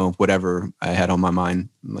 You know, whatever I had on my mind.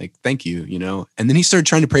 I'm like, thank you, you know? And then he started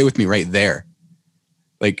trying to pray with me right there.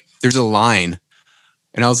 Like, there's a line.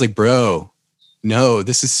 And I was like, bro, no,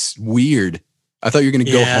 this is weird. I thought you were going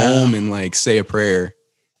to go home and like say a prayer.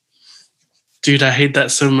 Dude, I hate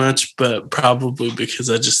that so much, but probably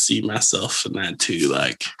because I just see myself in that too.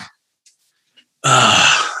 Like,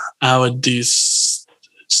 I would do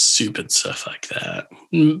stupid stuff like that.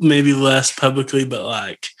 Maybe less publicly, but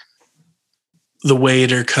like the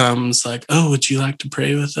waiter comes like, oh, would you like to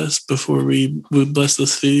pray with us before we bless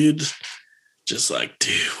this food? Just like,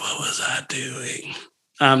 dude, what was I doing?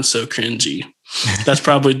 I'm so cringy. That's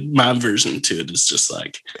probably my version to it. It's just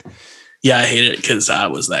like, yeah, I hate it because I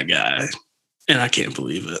was that guy. And I can't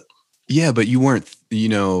believe it. Yeah, but you weren't,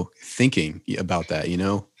 thinking about that,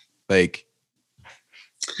 like.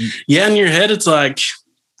 Yeah, in your head, it's like,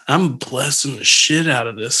 I'm blessing the shit out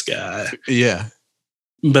of this guy. Yeah.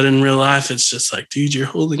 But in real life, it's just like, dude, you're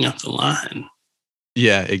holding up the line.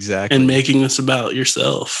 Yeah, exactly. And making this about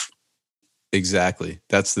yourself. Exactly.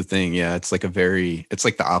 That's the thing. Yeah. It's like it's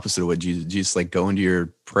like the opposite of what Jesus like go into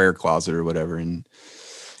your prayer closet or whatever. And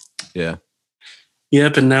yeah.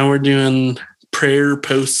 Yep. And now we're doing prayer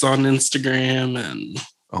posts on Instagram, and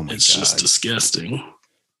Oh my it's God. just disgusting.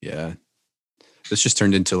 Yeah. This just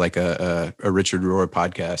turned into like a Richard Rohr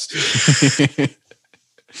podcast.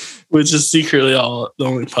 Which is secretly the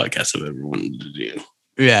only podcast I've ever wanted to do.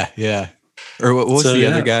 Yeah. Or what was the So,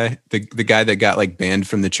 other guy? The guy that got like banned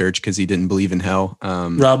from the church because he didn't believe in hell.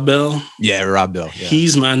 Rob Bell. Yeah, Rob Bell. Yeah.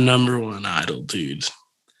 He's my number one idol, dude.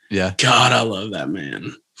 Yeah. God, I love that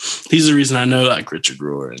man. He's the reason I know like Richard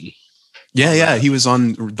Rohr. And Yeah. He was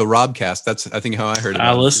on the Robcast. That's I think how I heard about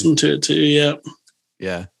I it. listened to it too. Yep.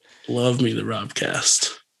 Yeah. Love me the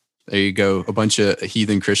Robcast. There you go. A bunch of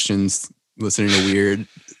heathen Christians listening to weird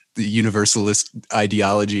universalist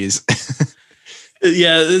ideologies.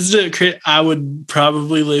 Yeah, I would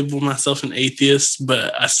probably label myself an atheist,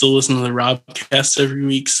 but I still listen to the Robcast every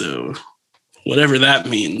week. So whatever that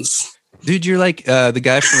means. Dude, you're like the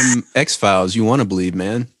guy from X-Files. You want to believe,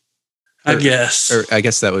 man. I guess. Or I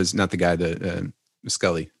guess that was not the guy that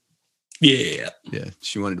Scully. Yeah. Yeah,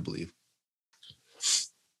 she wanted to believe.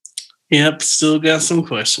 Yep, still got some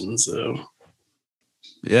questions though.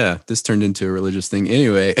 Yeah, this turned into a religious thing.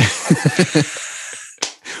 Anyway,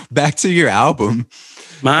 back to your album.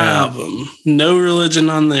 My album, no religion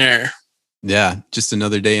on there. Yeah, just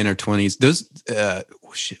another day in our 20s. Those,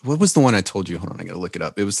 what was the one I told you? Hold on, I gotta look it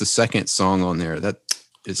up. It was the second song on there. That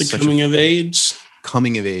is The Coming of Age.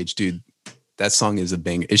 Coming of Age, dude. That song is a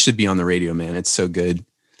banger. It should be on the radio, man. It's so good.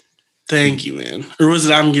 Thank you, man. Or was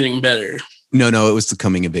it I'm Getting Better? No, it was the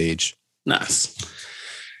Coming of Age. Nice.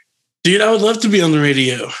 Dude, I would love to be on the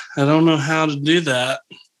radio. I don't know how to do that.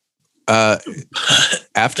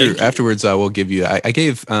 Afterwards, I will give you. I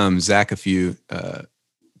gave Zach a few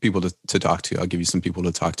people to talk to. I'll give you some people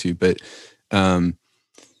to talk to, but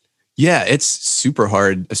yeah, it's super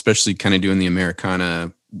hard, especially kind of doing the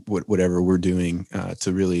Americana, whatever we're doing,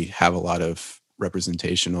 to really have a lot of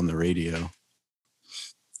representation on the radio.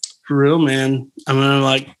 For real, man. I'm gonna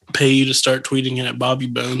like pay you to start tweeting it at Bobby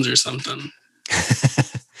Bones or something.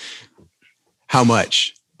 How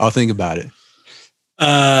much? I'll think about it.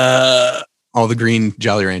 All the green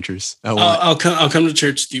Jolly Ranchers. I'll come to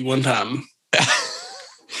church with you one time.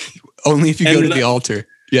 Only if you go to the altar.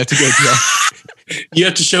 You have to go to You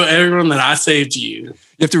have to show everyone that I saved you. You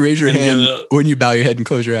have to raise your hand when you bow your head and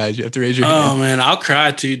close your eyes. You have to raise your hand. Oh man, I'll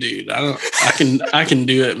cry too, dude. I can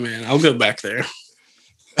do it, man. I'll go back there.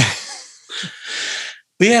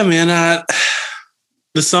 But yeah, man,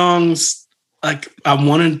 the songs, like I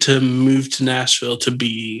wanted to move to Nashville to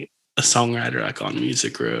be a songwriter like on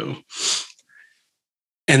Music Row.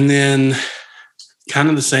 And then kind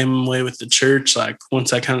of the same way with the church, like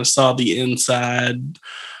once I kind of saw the inside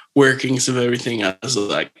workings of everything, I was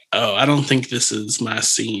like, oh, I don't think this is my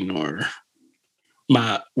scene or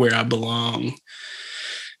where I belong.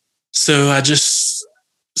 So I just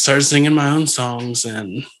started singing my own songs,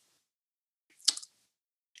 and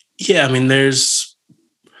yeah, I mean, there's,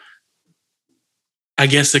 I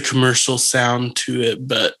guess, a commercial sound to it,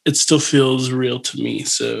 but it still feels real to me.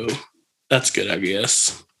 So that's good, I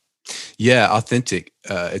guess. Yeah, authentic.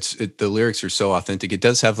 The lyrics are so authentic. It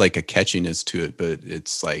does have like a catchiness to it, but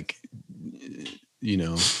it's like, you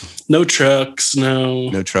know, no trucks,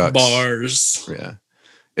 no trucks, bars. Yeah,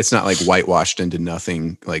 it's not like whitewashed into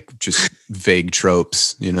nothing, like just vague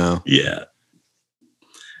tropes, you know. Yeah,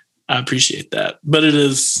 I appreciate that, but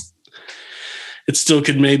it still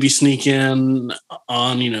could maybe sneak in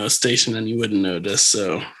on, you know, a station and you wouldn't notice.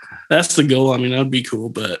 So that's the goal. I mean, that'd be cool,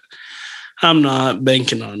 but I'm not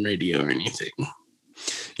banking on radio or anything.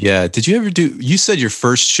 Yeah. Did you ever you said your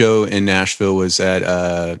first show in Nashville was at,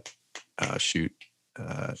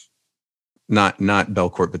 not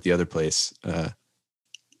Belcourt, but the other place. The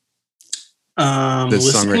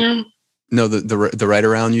listening room? No, the Right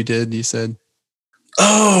Around you did, you said?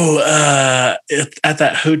 Oh, at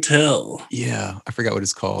that hotel. Yeah. I forgot what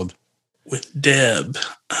it's called. With Deb.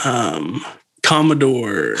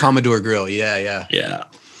 Commodore Grill. Yeah. Yeah.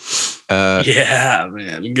 Yeah,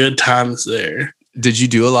 man. Good times there. Did you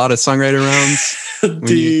do a lot of songwriter rounds?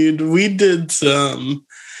 Dude, we did some.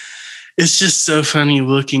 It's just so funny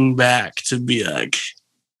looking back to be like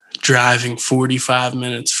driving 45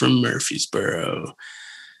 minutes from Murfreesboro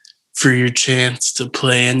for your chance to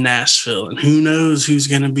play in Nashville. And who knows who's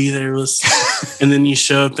going to be there listening. And then you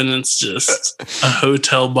show up and it's just a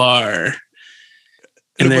hotel bar.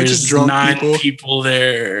 And there's 9 people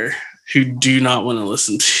there who do not want to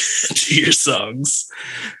listen to your songs.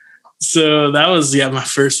 So that was, my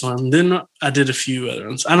first one. Then I did a few other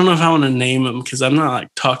ones. I don't know if I want to name them because I'm not like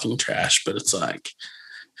talking trash, but it's like,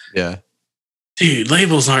 yeah, dude,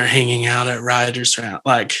 labels aren't hanging out at Riders Round.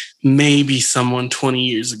 Like maybe someone 20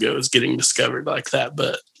 years ago is getting discovered like that,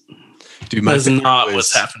 but Dude, That's not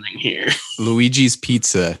what's happening here. Luigi's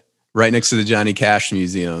Pizza, right next to the Johnny Cash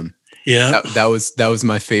Museum. Yeah. That was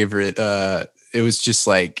my favorite. It was just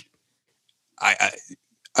like, I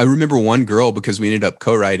remember one girl, because we ended up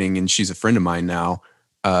co-writing, and she's a friend of mine now.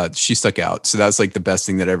 She stuck out. So that was like the best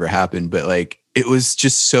thing that ever happened. But like, it was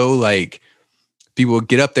just so like, people would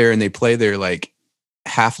get up there and they play their like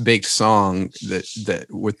half-baked song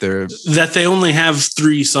that they only have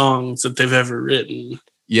 3 songs that they've ever written.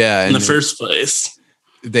 Yeah. In the first place.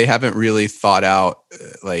 They haven't really thought out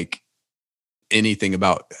like anything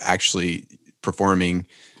about actually performing.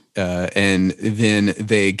 And then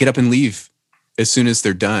they get up and leave as soon as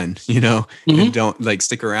they're done, and don't like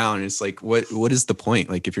stick around. It's like, what is the point?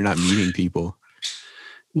 Like, if you're not meeting people.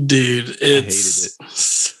 Dude, it's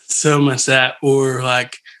so much that, or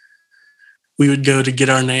like we would go to get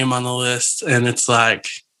our name on the list, and it's like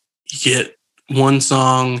you get one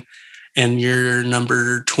song and you're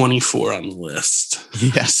number 24 on the list.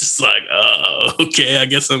 Yes. It's just like, oh, okay, I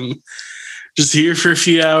guess I'm just here for a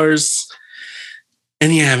few hours.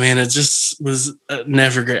 And yeah, man, it just was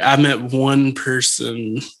never great. I met one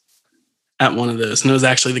person at one of those, and it was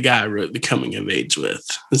actually the guy I wrote the coming of age with.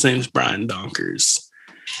 His name's Brian Donkers.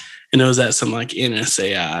 And it was at some like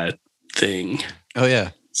NSAI thing. Oh, yeah.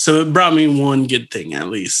 So it brought me one good thing, at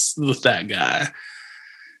least, with that guy.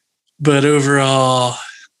 But overall,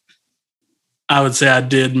 I would say I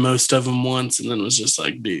did most of them once, and then was just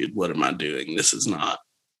like, dude, what am I doing? This is not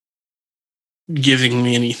giving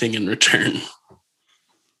me anything in return.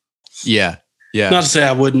 Yeah. Yeah. Not to say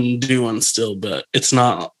I wouldn't do one still, but it's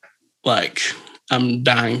not like I'm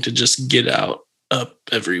dying to just get up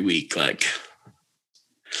every week. Like,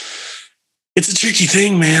 it's a tricky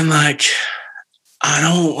thing, man. Like, I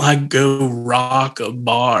don't like go rock a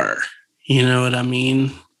bar. You know what I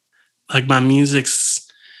mean? Like, my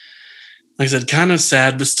music's, like I said, kind of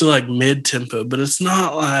sad, but still like mid-tempo. But it's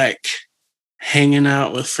not like hanging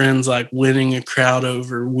out with friends, like winning a crowd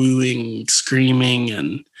over, wooing, screaming,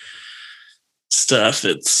 and stuff.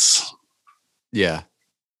 It's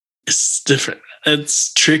different.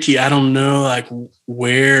 It's tricky. I don't know like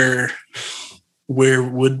where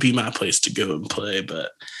would be my place to go and play,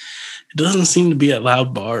 but it doesn't seem to be at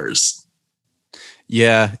loud bars.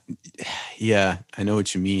 Yeah, I know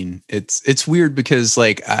what you mean. It's weird because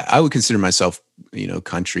like I would consider myself,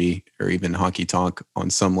 country or even honky tonk on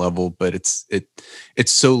some level, but it's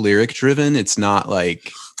so lyric driven. It's not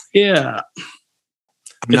like it's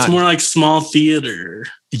more like small theater.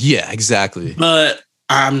 Yeah, exactly. But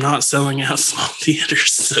I'm not selling out small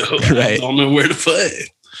theaters, so right. I don't know where to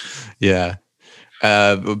play. Yeah.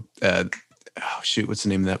 What's the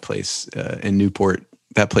name of that place in Newport?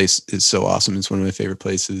 That place is so awesome. It's one of my favorite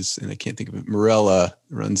places, and I can't think of it. Morella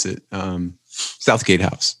runs it. Southgate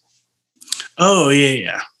House. Oh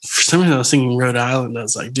yeah. For some reason, I was thinking Rhode Island. I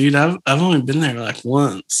was like, dude, I've only been there like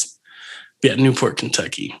once. Yeah, Newport,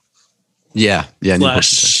 Kentucky. Yeah. Newport,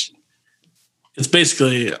 Kentucky. It's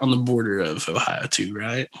basically on the border of Ohio too,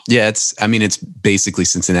 right? Yeah, it's basically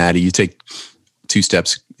Cincinnati. You take 2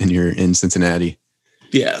 steps and you're in Cincinnati.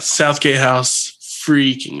 Yeah, Southgate House,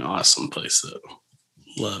 freaking awesome place though.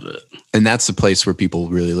 Love it. And that's the place where people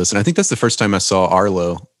really listen. I think that's the first time I saw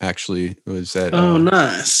Arlo actually was at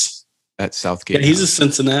nice. At Southgate. Yeah, he's a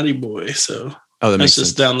Cincinnati boy, so that's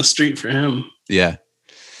just down the street for him. Yeah.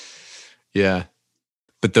 Yeah.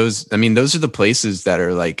 But those are the places that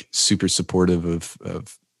are like super supportive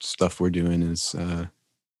of stuff we're doing is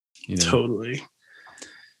Totally.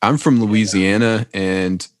 I'm from Louisiana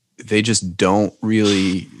and they just don't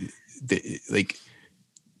really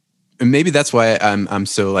and maybe that's why I'm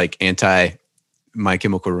so like anti My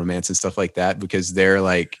Chemical Romance and stuff like that, because they're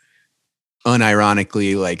like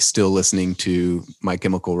unironically like still listening to My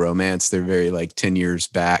Chemical Romance. They're very like 10 years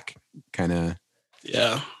back kind of.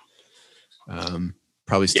 Yeah.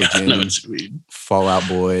 Probably still jamming Fall Out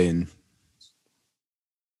Boy and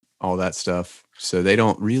all that stuff. So they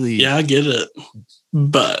don't really. Yeah, I get it.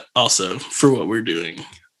 But also for what we're doing,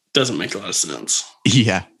 doesn't make a lot of sense.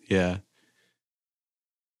 Yeah. Yeah.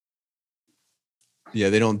 Yeah,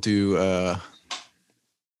 they don't do.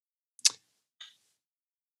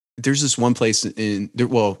 There's this one place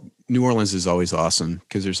New Orleans is always awesome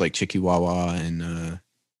because there's like Chicky-Wah-Wah and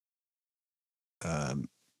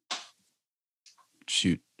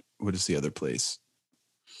what is the other place?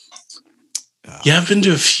 I've been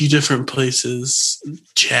to a few different places.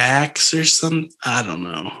 Jack's or some, I don't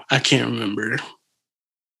know. I can't remember.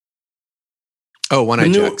 Oh, One Eye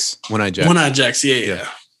Jacks. One Eye Jacks, yeah.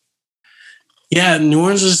 Yeah, New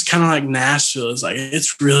Orleans is kind of like Nashville. It's like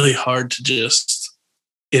it's really hard to just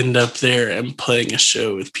end up there and playing a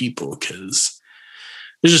show with people because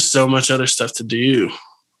there's just so much other stuff to do.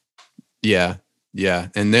 Yeah. Yeah.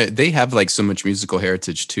 And they have like so much musical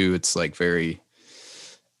heritage too. It's like very,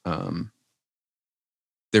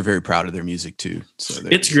 they're very proud of their music too. So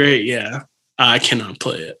it's great. Yeah. I cannot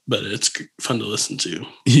play it, but it's fun to listen to.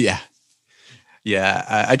 Yeah.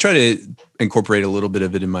 Yeah. I try to incorporate a little bit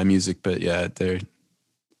of it in my music, but yeah, there's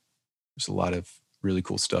a lot of really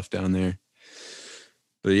cool stuff down there.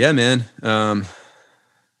 But yeah, man.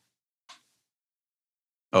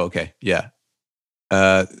 Oh, okay. Yeah.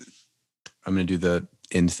 I'm going to do the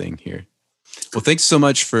end thing here. Well, thanks so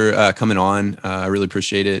much for coming on. I really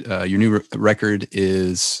appreciate it. Your new record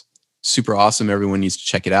is super awesome. Everyone needs to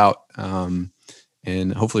check it out.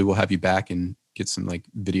 And hopefully we'll have you back and get some like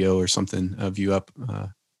video or something of you up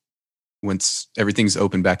once everything's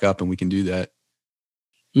open back up and we can do that.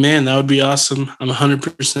 Man, that would be awesome. I'm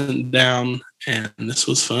 100% down, and this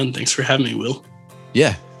was fun. Thanks for having me, Will.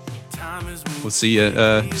 Yeah. We'll see you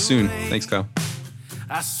soon. Thanks, Kyle.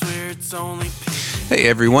 I swear it's only. Hey,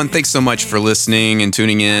 everyone. Thanks so much for listening and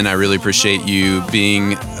tuning in. I really appreciate you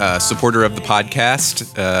being a supporter of the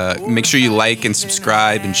podcast. Make sure you like and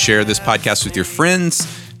subscribe and share this podcast with your friends.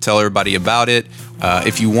 Tell everybody about it.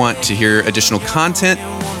 If you want to hear additional content,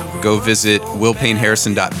 go visit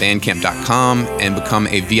willpayneharrison.bandcamp.com and become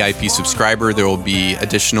a VIP subscriber. There will be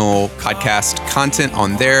additional podcast content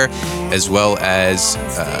on there, as well as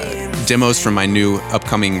demos from my new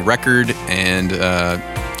upcoming record and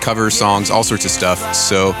cover songs, all sorts of stuff.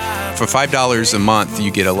 So for $5 a month,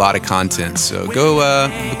 you get a lot of content. So go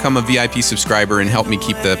become a VIP subscriber and help me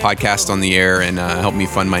keep the podcast on the air and help me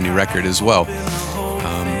fund my new record as well.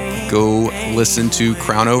 Go listen to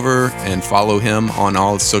Crown Over and follow him on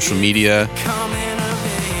all social media.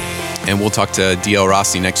 And we'll talk to DL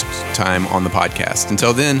Rossi next time on the podcast.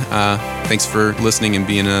 Until then, thanks for listening and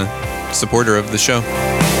being a supporter of the show.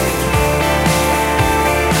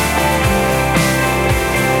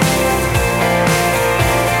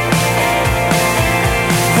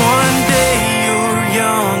 One day you're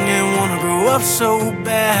young and wanna grow up so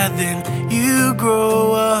bad, then you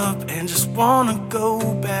grow up and just wanna go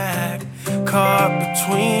back. Caught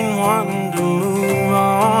between wanting to move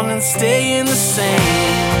on and staying the same.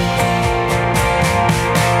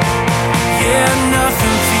 Yeah,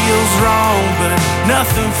 nothing feels wrong, but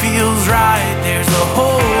nothing feels right. There's a